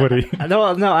 Yeah. Woody. No,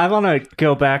 I want to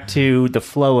go back to the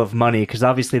flow of money, because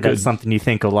obviously that's something you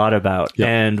think a lot about. Yep.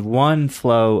 And one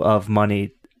flow of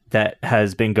money that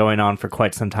has been going on for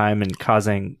quite some time and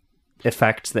causing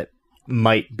effects that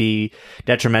might be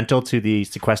detrimental to the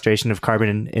sequestration of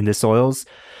carbon in the soils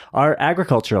are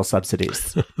agricultural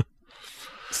subsidies.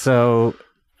 So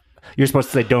you're supposed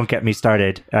to say, don't get me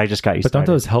started. I just got you started. But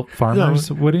don't those help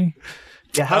farmers, Woody?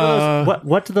 Yeah, how do those,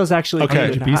 what do those actually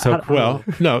be so well,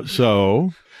 no,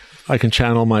 so I can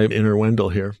channel my inner Wendell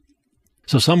here.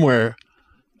 So somewhere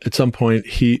at some point,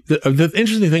 the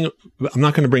interesting thing, I'm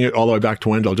not going to bring it all the way back to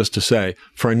Wendell, just to say,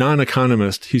 for a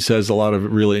non-economist, he says a lot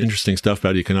of really interesting stuff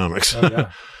about economics. Oh,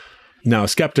 yeah. Now, a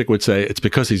skeptic would say it's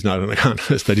because he's not an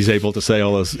economist that he's able to say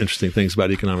all those interesting things about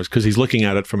economics, because he's looking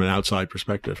at it from an outside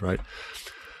perspective, right?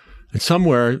 And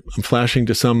somewhere, I'm flashing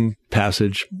to some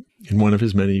passage in one of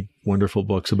his many wonderful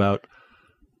books about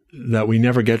that we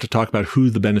never get to talk about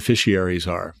who the beneficiaries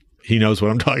are. He knows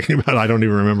what I'm talking about. I don't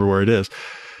even remember where it is.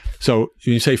 So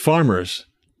when you say farmers,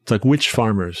 it's like, which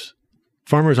farmers?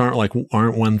 Farmers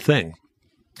aren't one thing.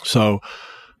 So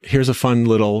here's a fun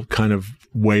little kind of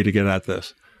way to get at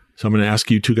this. So I'm going to ask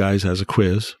you two guys as a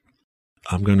quiz.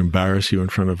 I'm going to embarrass you in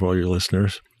front of all your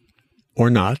listeners,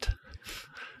 or not.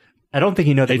 I don't think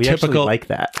you know that we actually like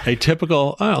that.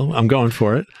 I'm going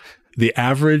for it. The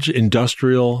average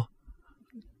industrial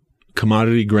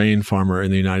commodity grain farmer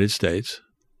in the United States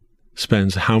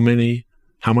spends how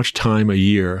much time a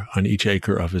year on each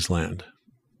acre of his land?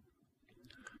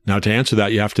 Now, to answer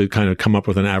that, you have to kind of come up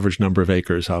with an average number of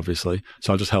acres, obviously.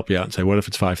 So I'll just help you out and say, what if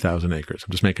it's 5,000 acres?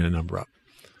 I'm just making a number up.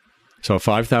 So a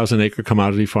 5,000 acre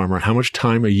commodity farmer, how much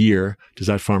time a year does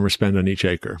that farmer spend on each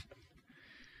acre?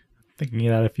 Thinking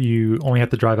that if you only have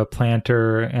to drive a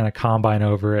planter and a combine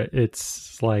over it,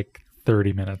 it's like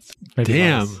 30 minutes. Maybe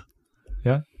damn.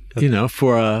 Less. Yeah.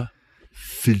 For a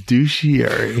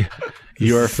fiduciary,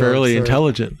 you're fairly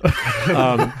intelligent.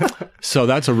 So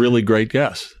that's a really great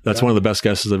guess. That's one of the best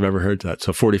guesses I've ever heard to that.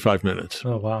 So 45 minutes.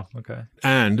 Oh, wow. Okay.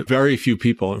 And very few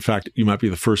people, in fact, you might be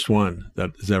the first one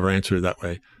that has ever answered it that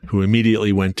way, who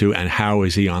immediately went to, and how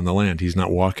is he on the land? He's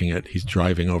not walking it. He's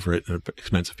driving over it in an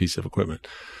expensive piece of equipment.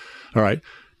 All right.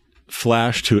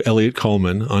 Flash to Elliot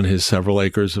Coleman on his several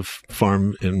acres of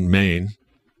farm in Maine.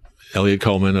 Elliot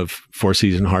Coleman of Four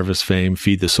Season Harvest fame,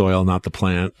 Feed the Soil, Not the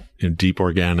Plant, Deep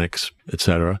Organics,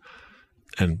 etc.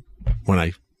 And when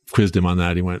I quizzed him on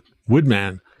that, he went,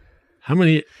 Woodman, how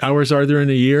many hours are there in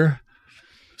a year?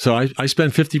 So I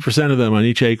spend 50% of them on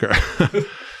each acre.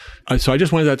 So I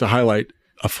just wanted that to highlight,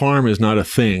 a farm is not a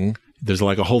thing. There's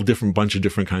like a whole different bunch of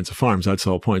different kinds of farms. That's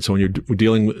the whole point. So when you're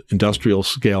dealing with industrial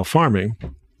scale farming,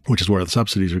 which is where the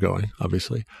subsidies are going,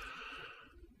 obviously,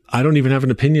 I don't even have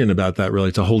an opinion about that, really.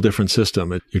 It's a whole different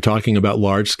system. You're talking about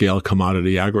large-scale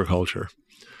commodity agriculture.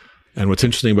 And what's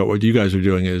interesting about what you guys are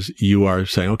doing is you are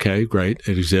saying, okay, great,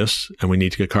 it exists, and we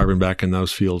need to get carbon back in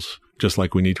those fields, just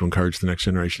like we need to encourage the next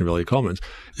generation of Elliot Colemans.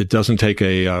 It doesn't take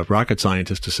a rocket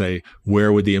scientist to say,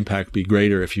 where would the impact be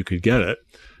greater if you could get it,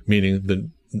 meaning the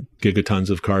gigatons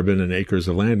of carbon and acres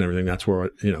of land and everything. That's where,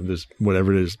 there's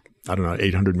whatever it is, I don't know,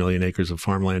 800 million acres of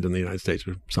farmland in the United States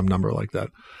or some number like that.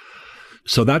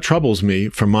 So that troubles me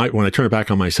when I turn it back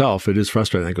on myself, it is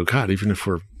frustrating. I go, God, even if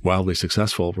we're wildly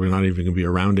successful, we're not even going to be a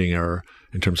rounding error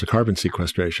in terms of carbon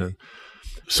sequestration.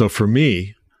 So for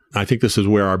me, I think this is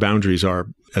where our boundaries are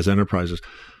as enterprises.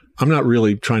 I'm not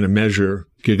really trying to measure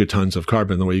gigatons of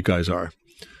carbon the way you guys are,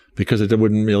 because it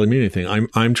wouldn't really mean anything.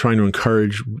 I'm trying to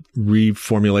encourage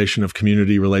reformulation of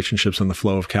community relationships and the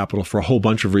flow of capital for a whole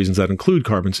bunch of reasons that include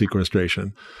carbon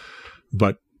sequestration.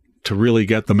 But to really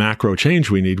get the macro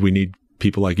change we need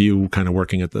people like you kind of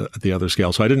working at the other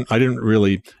scale. So I didn't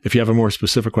really, if you have a more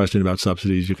specific question about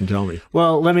subsidies, you can tell me.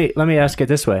 Well, let me ask it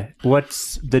this way.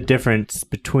 What's the difference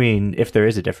between, if there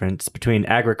is a difference, between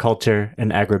agriculture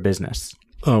and agribusiness?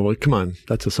 Oh, well, come on.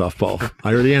 That's a softball.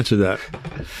 I already answered that.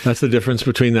 That's the difference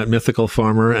between that mythical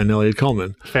farmer and Elliot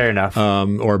Coleman. Fair enough.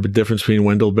 Or the difference between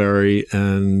Wendell Berry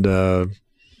and one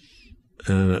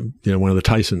of the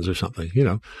Tysons or something,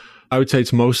 I would say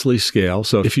it's mostly scale.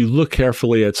 So if you look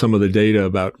carefully at some of the data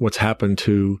about what's happened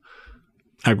to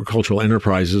agricultural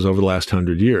enterprises over the last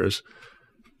 100 years,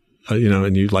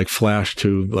 and you flash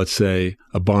to, let's say,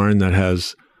 a barn that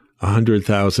has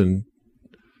 100,000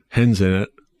 hens in it,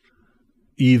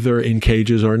 either in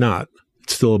cages or not,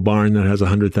 it's still a barn that has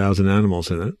 100,000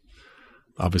 animals in it.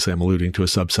 Obviously, I'm alluding to a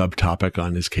sub-topic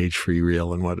on his cage-free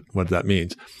reel and what that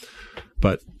means.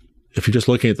 But if you're just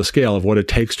looking at the scale of what it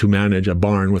takes to manage a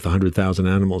barn with 100,000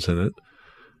 animals in it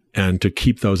and to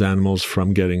keep those animals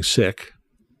from getting sick,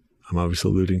 I'm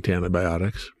obviously alluding to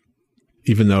antibiotics,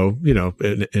 even though,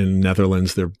 in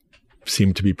Netherlands, there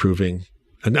seem to be proving,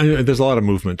 and there's a lot of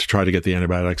movement to try to get the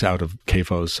antibiotics out of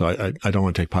CAFOs, so I don't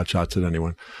want to take pot shots at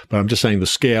anyone. But I'm just saying the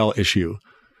scale issue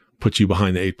puts you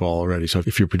behind the 8 ball already. So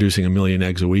if you're producing 1 million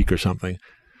eggs a week or something,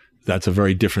 that's a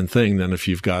very different thing than if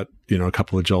you've got, a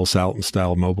couple of Joel Salatin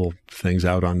style mobile things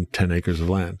out on 10 acres of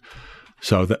land.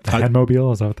 So that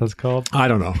Handmobile, is that what that's called? I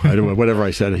don't know. Whatever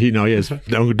I said, he is.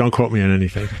 Don't quote me on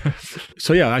anything.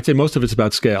 So yeah, I'd say most of it's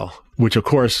about scale, which of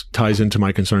course ties into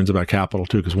my concerns about capital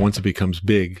too, because once it becomes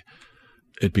big,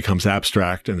 it becomes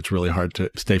abstract and it's really hard to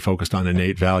stay focused on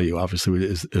innate value. Obviously,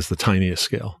 is the tiniest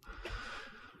scale.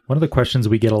 One of the questions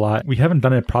we get a lot, we haven't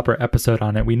done a proper episode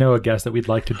on it. We know a guest that we'd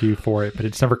like to do for it, but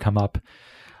it's never come up.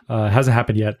 Hasn't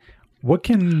happened yet. What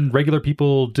can regular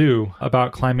people do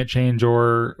about climate change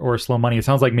or slow money? It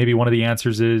sounds like maybe one of the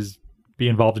answers is be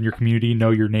involved in your community,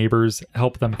 know your neighbors,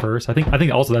 help them first. I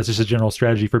think also that's just a general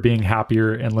strategy for being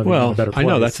happier and living in a better place. I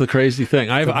know that's the crazy thing.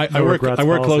 I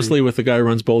work closely with the guy who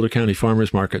runs Boulder County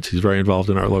Farmers Markets. He's very involved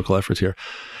in our local efforts here.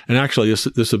 And actually,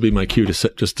 this would be my cue to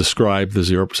just describe the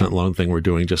 0% loan thing we're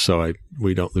doing, just so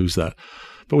we don't lose that.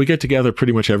 But we get together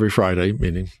pretty much every Friday,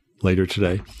 meaning later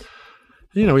today.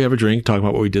 We have a drink, talk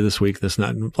about what we did this week, this and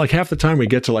that. And half the time we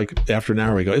get to after an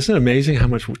hour, we go, isn't it amazing how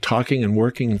much talking and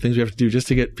working and things we have to do just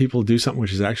to get people to do something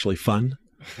which is actually fun?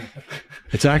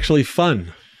 It's actually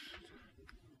fun.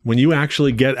 When you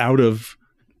actually get out of,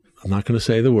 I'm not going to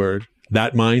say the word,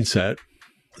 that mindset,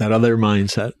 that other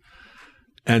mindset,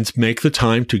 and make the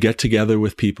time to get together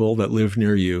with people that live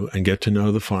near you and get to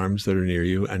know the farms that are near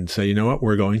you and say, you know what,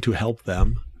 we're going to help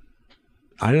them.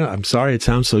 I don't know. I'm sorry. It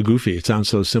sounds so goofy. It sounds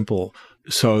so simple.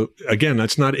 So again,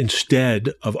 that's not instead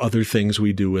of other things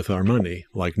we do with our money,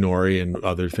 like Nori and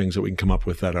other things that we can come up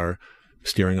with that are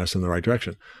steering us in the right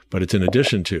direction. But it's in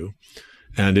addition to,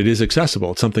 and it is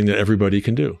accessible. It's something that everybody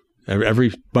can do.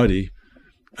 Everybody,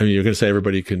 you're going to say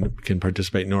everybody can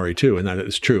participate in Nori too, and that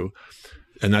is true.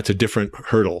 And that's a different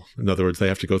hurdle. In other words, they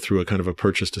have to go through a kind of a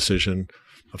purchase decision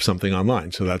of something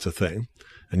online. So that's a thing.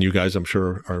 And you guys, I'm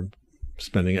sure, are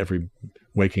spending every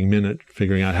waking minute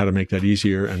figuring out how to make that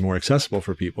easier and more accessible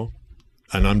for people.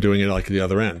 And I'm doing it like the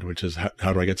other end, which is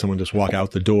how do I get someone to just walk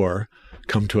out the door,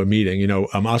 come to a meeting?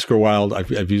 Oscar Wilde,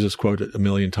 I've used this quote 1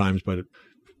 million times, but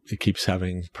it keeps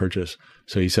having purchase.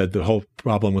 So he said the whole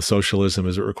problem with socialism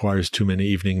is it requires too many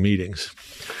evening meetings.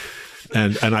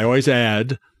 And I always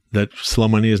add that slow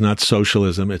money is not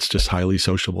socialism. It's just highly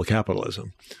sociable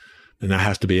capitalism. And that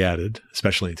has to be added,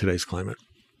 especially in today's climate,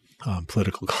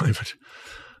 political climate.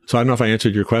 So I don't know if I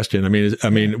answered your question.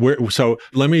 So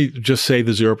let me just say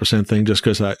the 0% thing, just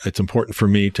because it's important for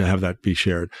me to have that be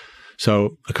shared.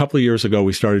 So a couple of years ago,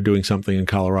 we started doing something in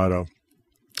Colorado,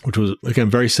 which was, again,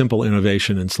 very simple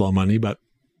innovation in slow money, but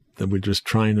that we're just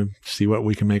trying to see what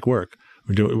we can make work.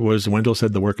 Wendell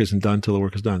said, the work isn't done till the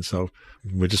work is done. So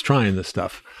we're just trying this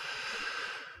stuff.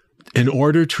 In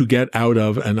order to get out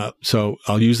of, so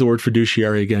I'll use the word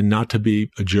fiduciary again, not to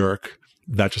be a jerk.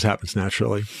 That just happens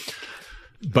naturally.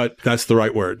 But that's the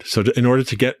right word. So in order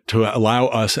to allow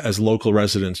us as local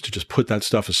residents to just put that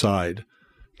stuff aside,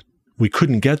 we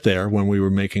couldn't get there when we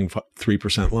were making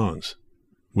 3% loans.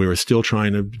 We were still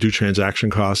trying to do transaction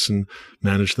costs and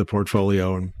manage the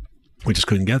portfolio, and we just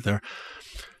couldn't get there.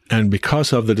 And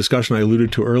because of the discussion I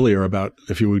alluded to earlier about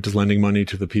if you were just lending money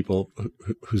to the people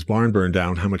whose barn burned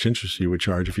down, how much interest you would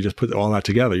charge, if you just put all that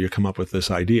together, you come up with this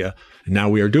idea. And now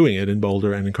we are doing it in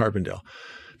Boulder and in Carbondale.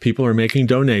 People are making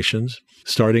donations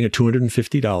starting at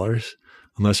 $250.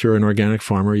 Unless you're an organic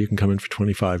farmer, you can come in for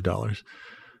 $25.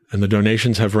 And the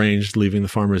donations have ranged, leaving the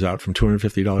farmers out, from $250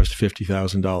 to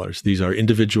 $50,000. These are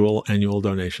individual annual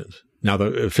donations. Now, the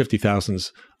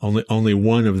 50,000's only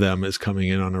one of them is coming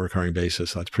in on a recurring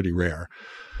basis. So that's pretty rare.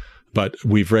 But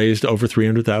we've raised over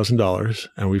 $300,000,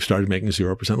 and we've started making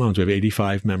 0% loans. We have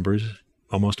 85 members,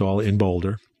 almost all in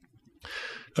Boulder.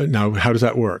 Now, how does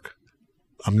that work?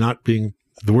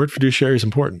 The word fiduciary is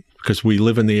important because we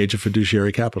live in the age of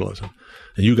fiduciary capitalism.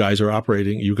 And you guys are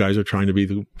trying to be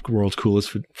the world's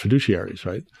coolest fiduciaries,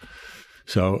 right?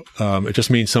 So it just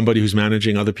means somebody who's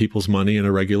managing other people's money in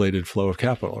a regulated flow of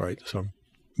capital, right? So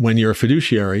when you're a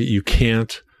fiduciary, you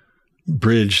can't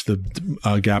bridge the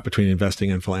gap between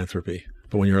investing and philanthropy.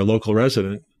 But when you're a local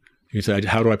resident, you say,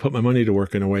 how do I put my money to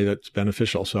work in a way that's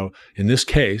beneficial? So in this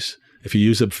case, if you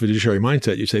use a fiduciary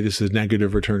mindset, you say this is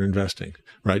negative return investing,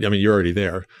 right? I mean, you're already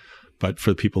there. But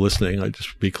for the people listening,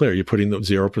 just be clear, you're putting the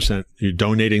 0%, you're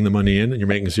donating the money in and you're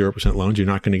making 0% loans. You're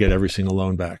not going to get every single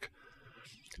loan back.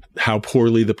 How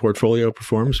poorly the portfolio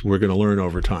performs, we're going to learn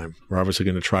over time. We're obviously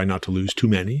going to try not to lose too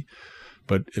many.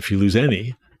 But if you lose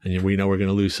any, and we know we're going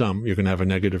to lose some, you're going to have a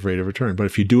negative rate of return. But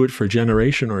if you do it for a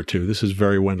generation or two, this is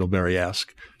very Wendell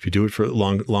Berry-esque. If you do it for a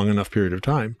long enough period of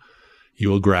time, you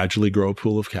will gradually grow a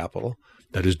pool of capital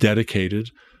that is dedicated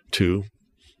to,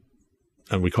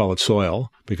 and we call it SOIL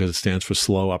because it stands for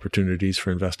Slow Opportunities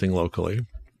for Investing Locally.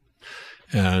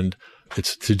 And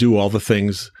it's to do all the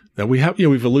things that we have,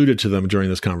 we've alluded to them during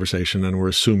this conversation, and we're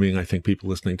assuming, I think people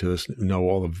listening to this know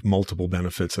all the multiple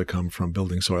benefits that come from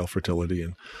building soil fertility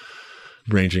and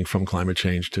ranging from climate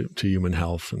change to human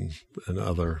health and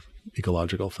other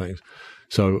ecological things.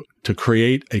 So to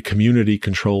create a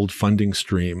community-controlled funding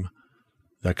stream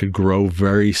that could grow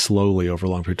very slowly over a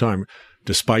long period of time,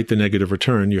 despite the negative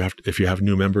return, if you have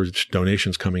new members'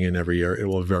 donations coming in every year, it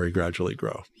will very gradually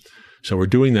grow. So we're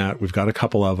doing that. We've got a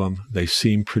couple of them. They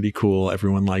seem pretty cool.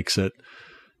 Everyone likes it.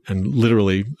 And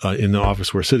literally in the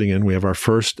office we're sitting in, we have our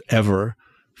first ever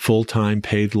full-time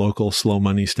paid local slow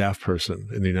money staff person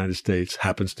in the United States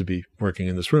happens to be working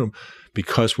in this room.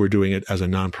 Because we're doing it as a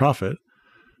nonprofit,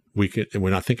 we're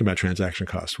not thinking about transaction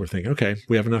costs. We're thinking, okay,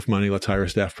 we have enough money. Let's hire a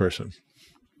staff person.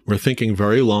 We're thinking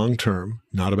very long-term,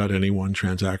 not about any one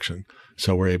transaction.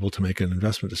 So we're able to make an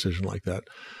investment decision like that.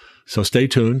 So stay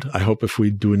tuned. I hope if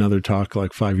we do another talk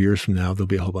like 5 years from now, there'll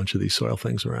be a whole bunch of these soil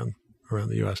things around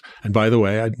the U.S. And by the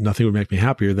way, nothing would make me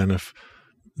happier than if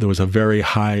there was a very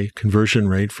high conversion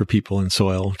rate for people in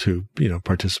soil to,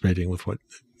 participating with what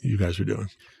you guys are doing.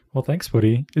 Well, thanks,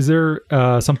 Woody. Is there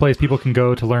some place people can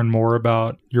go to learn more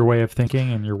about your way of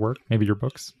thinking and your work, maybe your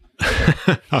books?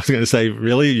 I was going to say,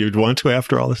 really? You'd want to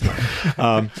after all this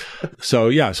time? So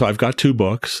I've got 2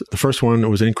 books. The first one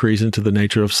was Inquiries into the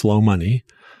Nature of Slow Money.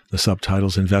 The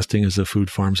subtitle's Investing as the Food,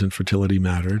 Farms, and Fertility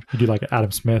Mattered. You do like an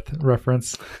Adam Smith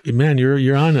reference? Man,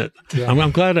 you're on it. Yeah.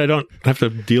 I'm glad I don't have to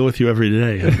deal with you every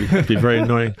day. It'd be very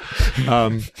annoying.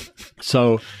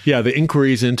 The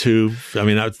inquiries into,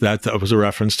 that was a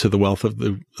reference to the wealth of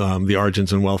the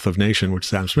origins and wealth of nation, which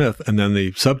is Adam Smith. And then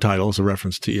the subtitle is a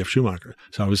reference to E.F. Schumacher.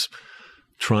 So I was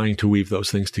trying to weave those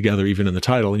things together, even in the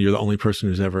title. And you're the only person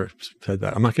who's ever said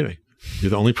that. I'm not kidding.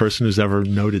 You're the only person who's ever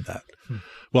noted that.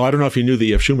 Well, I don't know if you knew the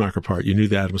E.F. Schumacher part. You knew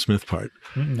the Adam Smith part.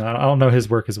 No, I don't know his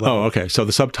work as well. Oh, okay. So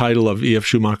the subtitle of E.F.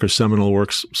 Schumacher's seminal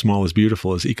work, Small is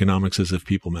Beautiful, is Economics as if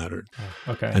People Mattered.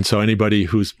 Oh, okay. And so anybody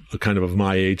who's kind of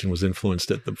my age and was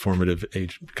influenced at the formative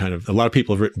age, a lot of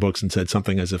people have written books and said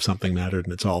something as if something mattered,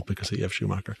 and it's all because of E.F.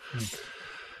 Schumacher.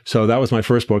 So that was my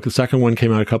first book. The second one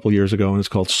came out a couple of years ago, and it's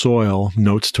called Soil,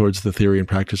 Notes Towards the Theory and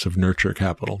Practice of Nurture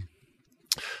Capital.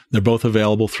 They're both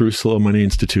available through Slow Money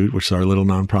Institute, which is our little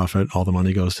nonprofit. All the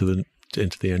money goes into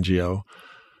the NGO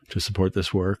to support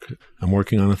this work. I'm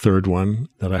working on a third one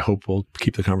that I hope will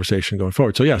keep the conversation going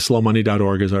forward. So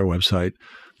slowmoney.org is our website.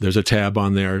 There's a tab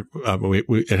on there.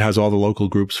 It has all the local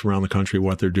groups around the country,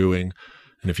 what they're doing.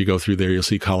 And if you go through there, you'll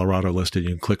see Colorado listed. You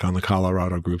can click on the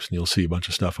Colorado groups and you'll see a bunch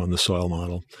of stuff on the soil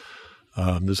model.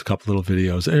 There's a couple little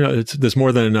videos. And, there's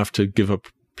more than enough to give up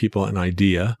people an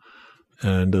idea.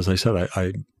 And as I said,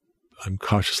 I'm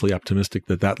cautiously optimistic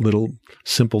that little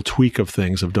simple tweak of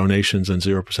things, of donations and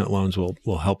 0% loans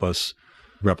will help us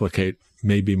replicate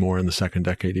maybe more in the second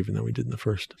decade even than we did in the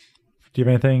first. Do you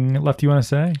have anything left you want to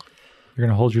say? You're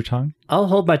going to hold your tongue? I'll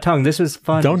hold my tongue. This was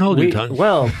fun. Don't hold your tongue.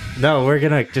 Well, no, we're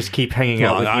going to just keep hanging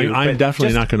out with you. I'm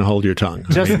definitely not going to hold your tongue.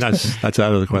 I mean, that's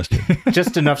out of the question.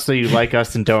 Just enough so you like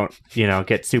us and don't,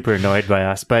 get super annoyed by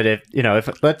us. But if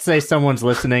let's say someone's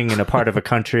listening in a part of the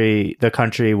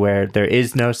country where there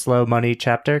is no slow money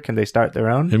chapter, can they start their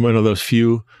own? In one of those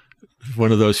few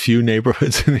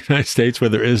neighborhoods in the United States where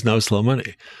there is no slow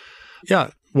money.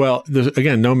 Yeah. Well, there's,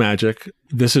 again, no magic.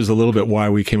 This is a little bit why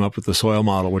we came up with the soil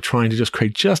model. We're trying to just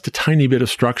create just a tiny bit of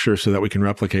structure so that we can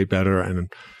replicate better and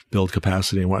build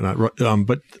capacity and whatnot.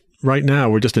 But right now,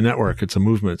 we're just a network. It's a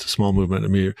movement. It's a small movement. I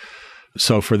mean,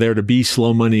 so for there to be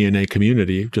slow money in a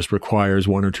community just requires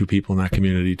one or two people in that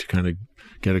community to kind of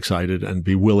get excited and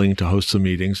be willing to host some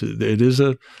meetings.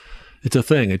 It's a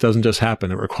thing. It doesn't just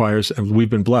happen. It requires, and we've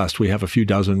been blessed. We have a few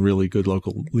dozen really good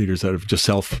local leaders that have just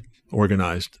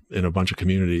self-organized in a bunch of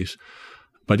communities.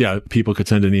 But yeah, people could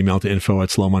send an email to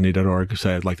info@slowmoney.org,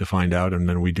 say, I'd like to find out. And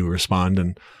then we do respond.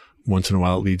 And once in a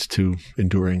while, it leads to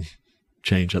enduring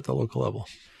change at the local level.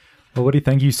 Well, Woody,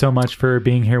 thank you so much for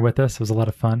being here with us. It was a lot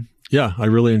of fun. Yeah, I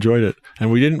really enjoyed it.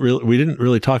 And we didn't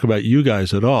really talk about you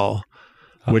guys at all,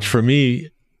 which for me,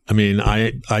 I mean,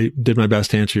 I did my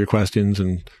best to answer your questions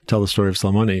and tell the story of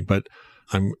slow money, but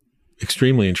I'm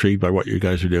extremely intrigued by what you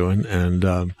guys are doing.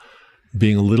 And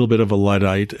being a little bit of a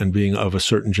Luddite and being of a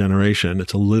certain generation,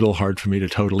 it's a little hard for me to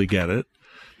totally get it.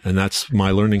 And that's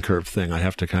my learning curve thing. I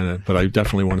have to but I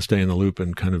definitely want to stay in the loop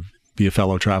and kind of be a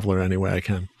fellow traveler any way I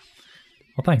can.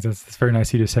 Well, thanks. That's very nice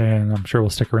of you to say. And I'm sure we'll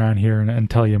stick around here and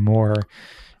tell you more.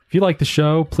 If you like the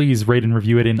show, please rate and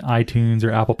review it in iTunes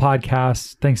or Apple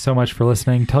Podcasts. Thanks so much for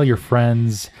listening. Tell your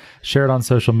friends, share it on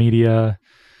social media,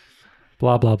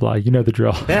 blah, blah, blah. You know the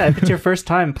drill. Yeah, if it's your first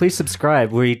time, please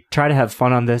subscribe. We try to have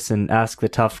fun on this and ask the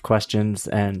tough questions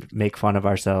and make fun of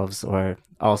ourselves or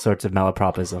all sorts of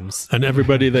malapropisms. And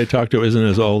everybody they talk to isn't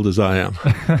as old as I am.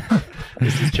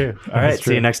 This is true. All right,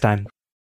 see you next time.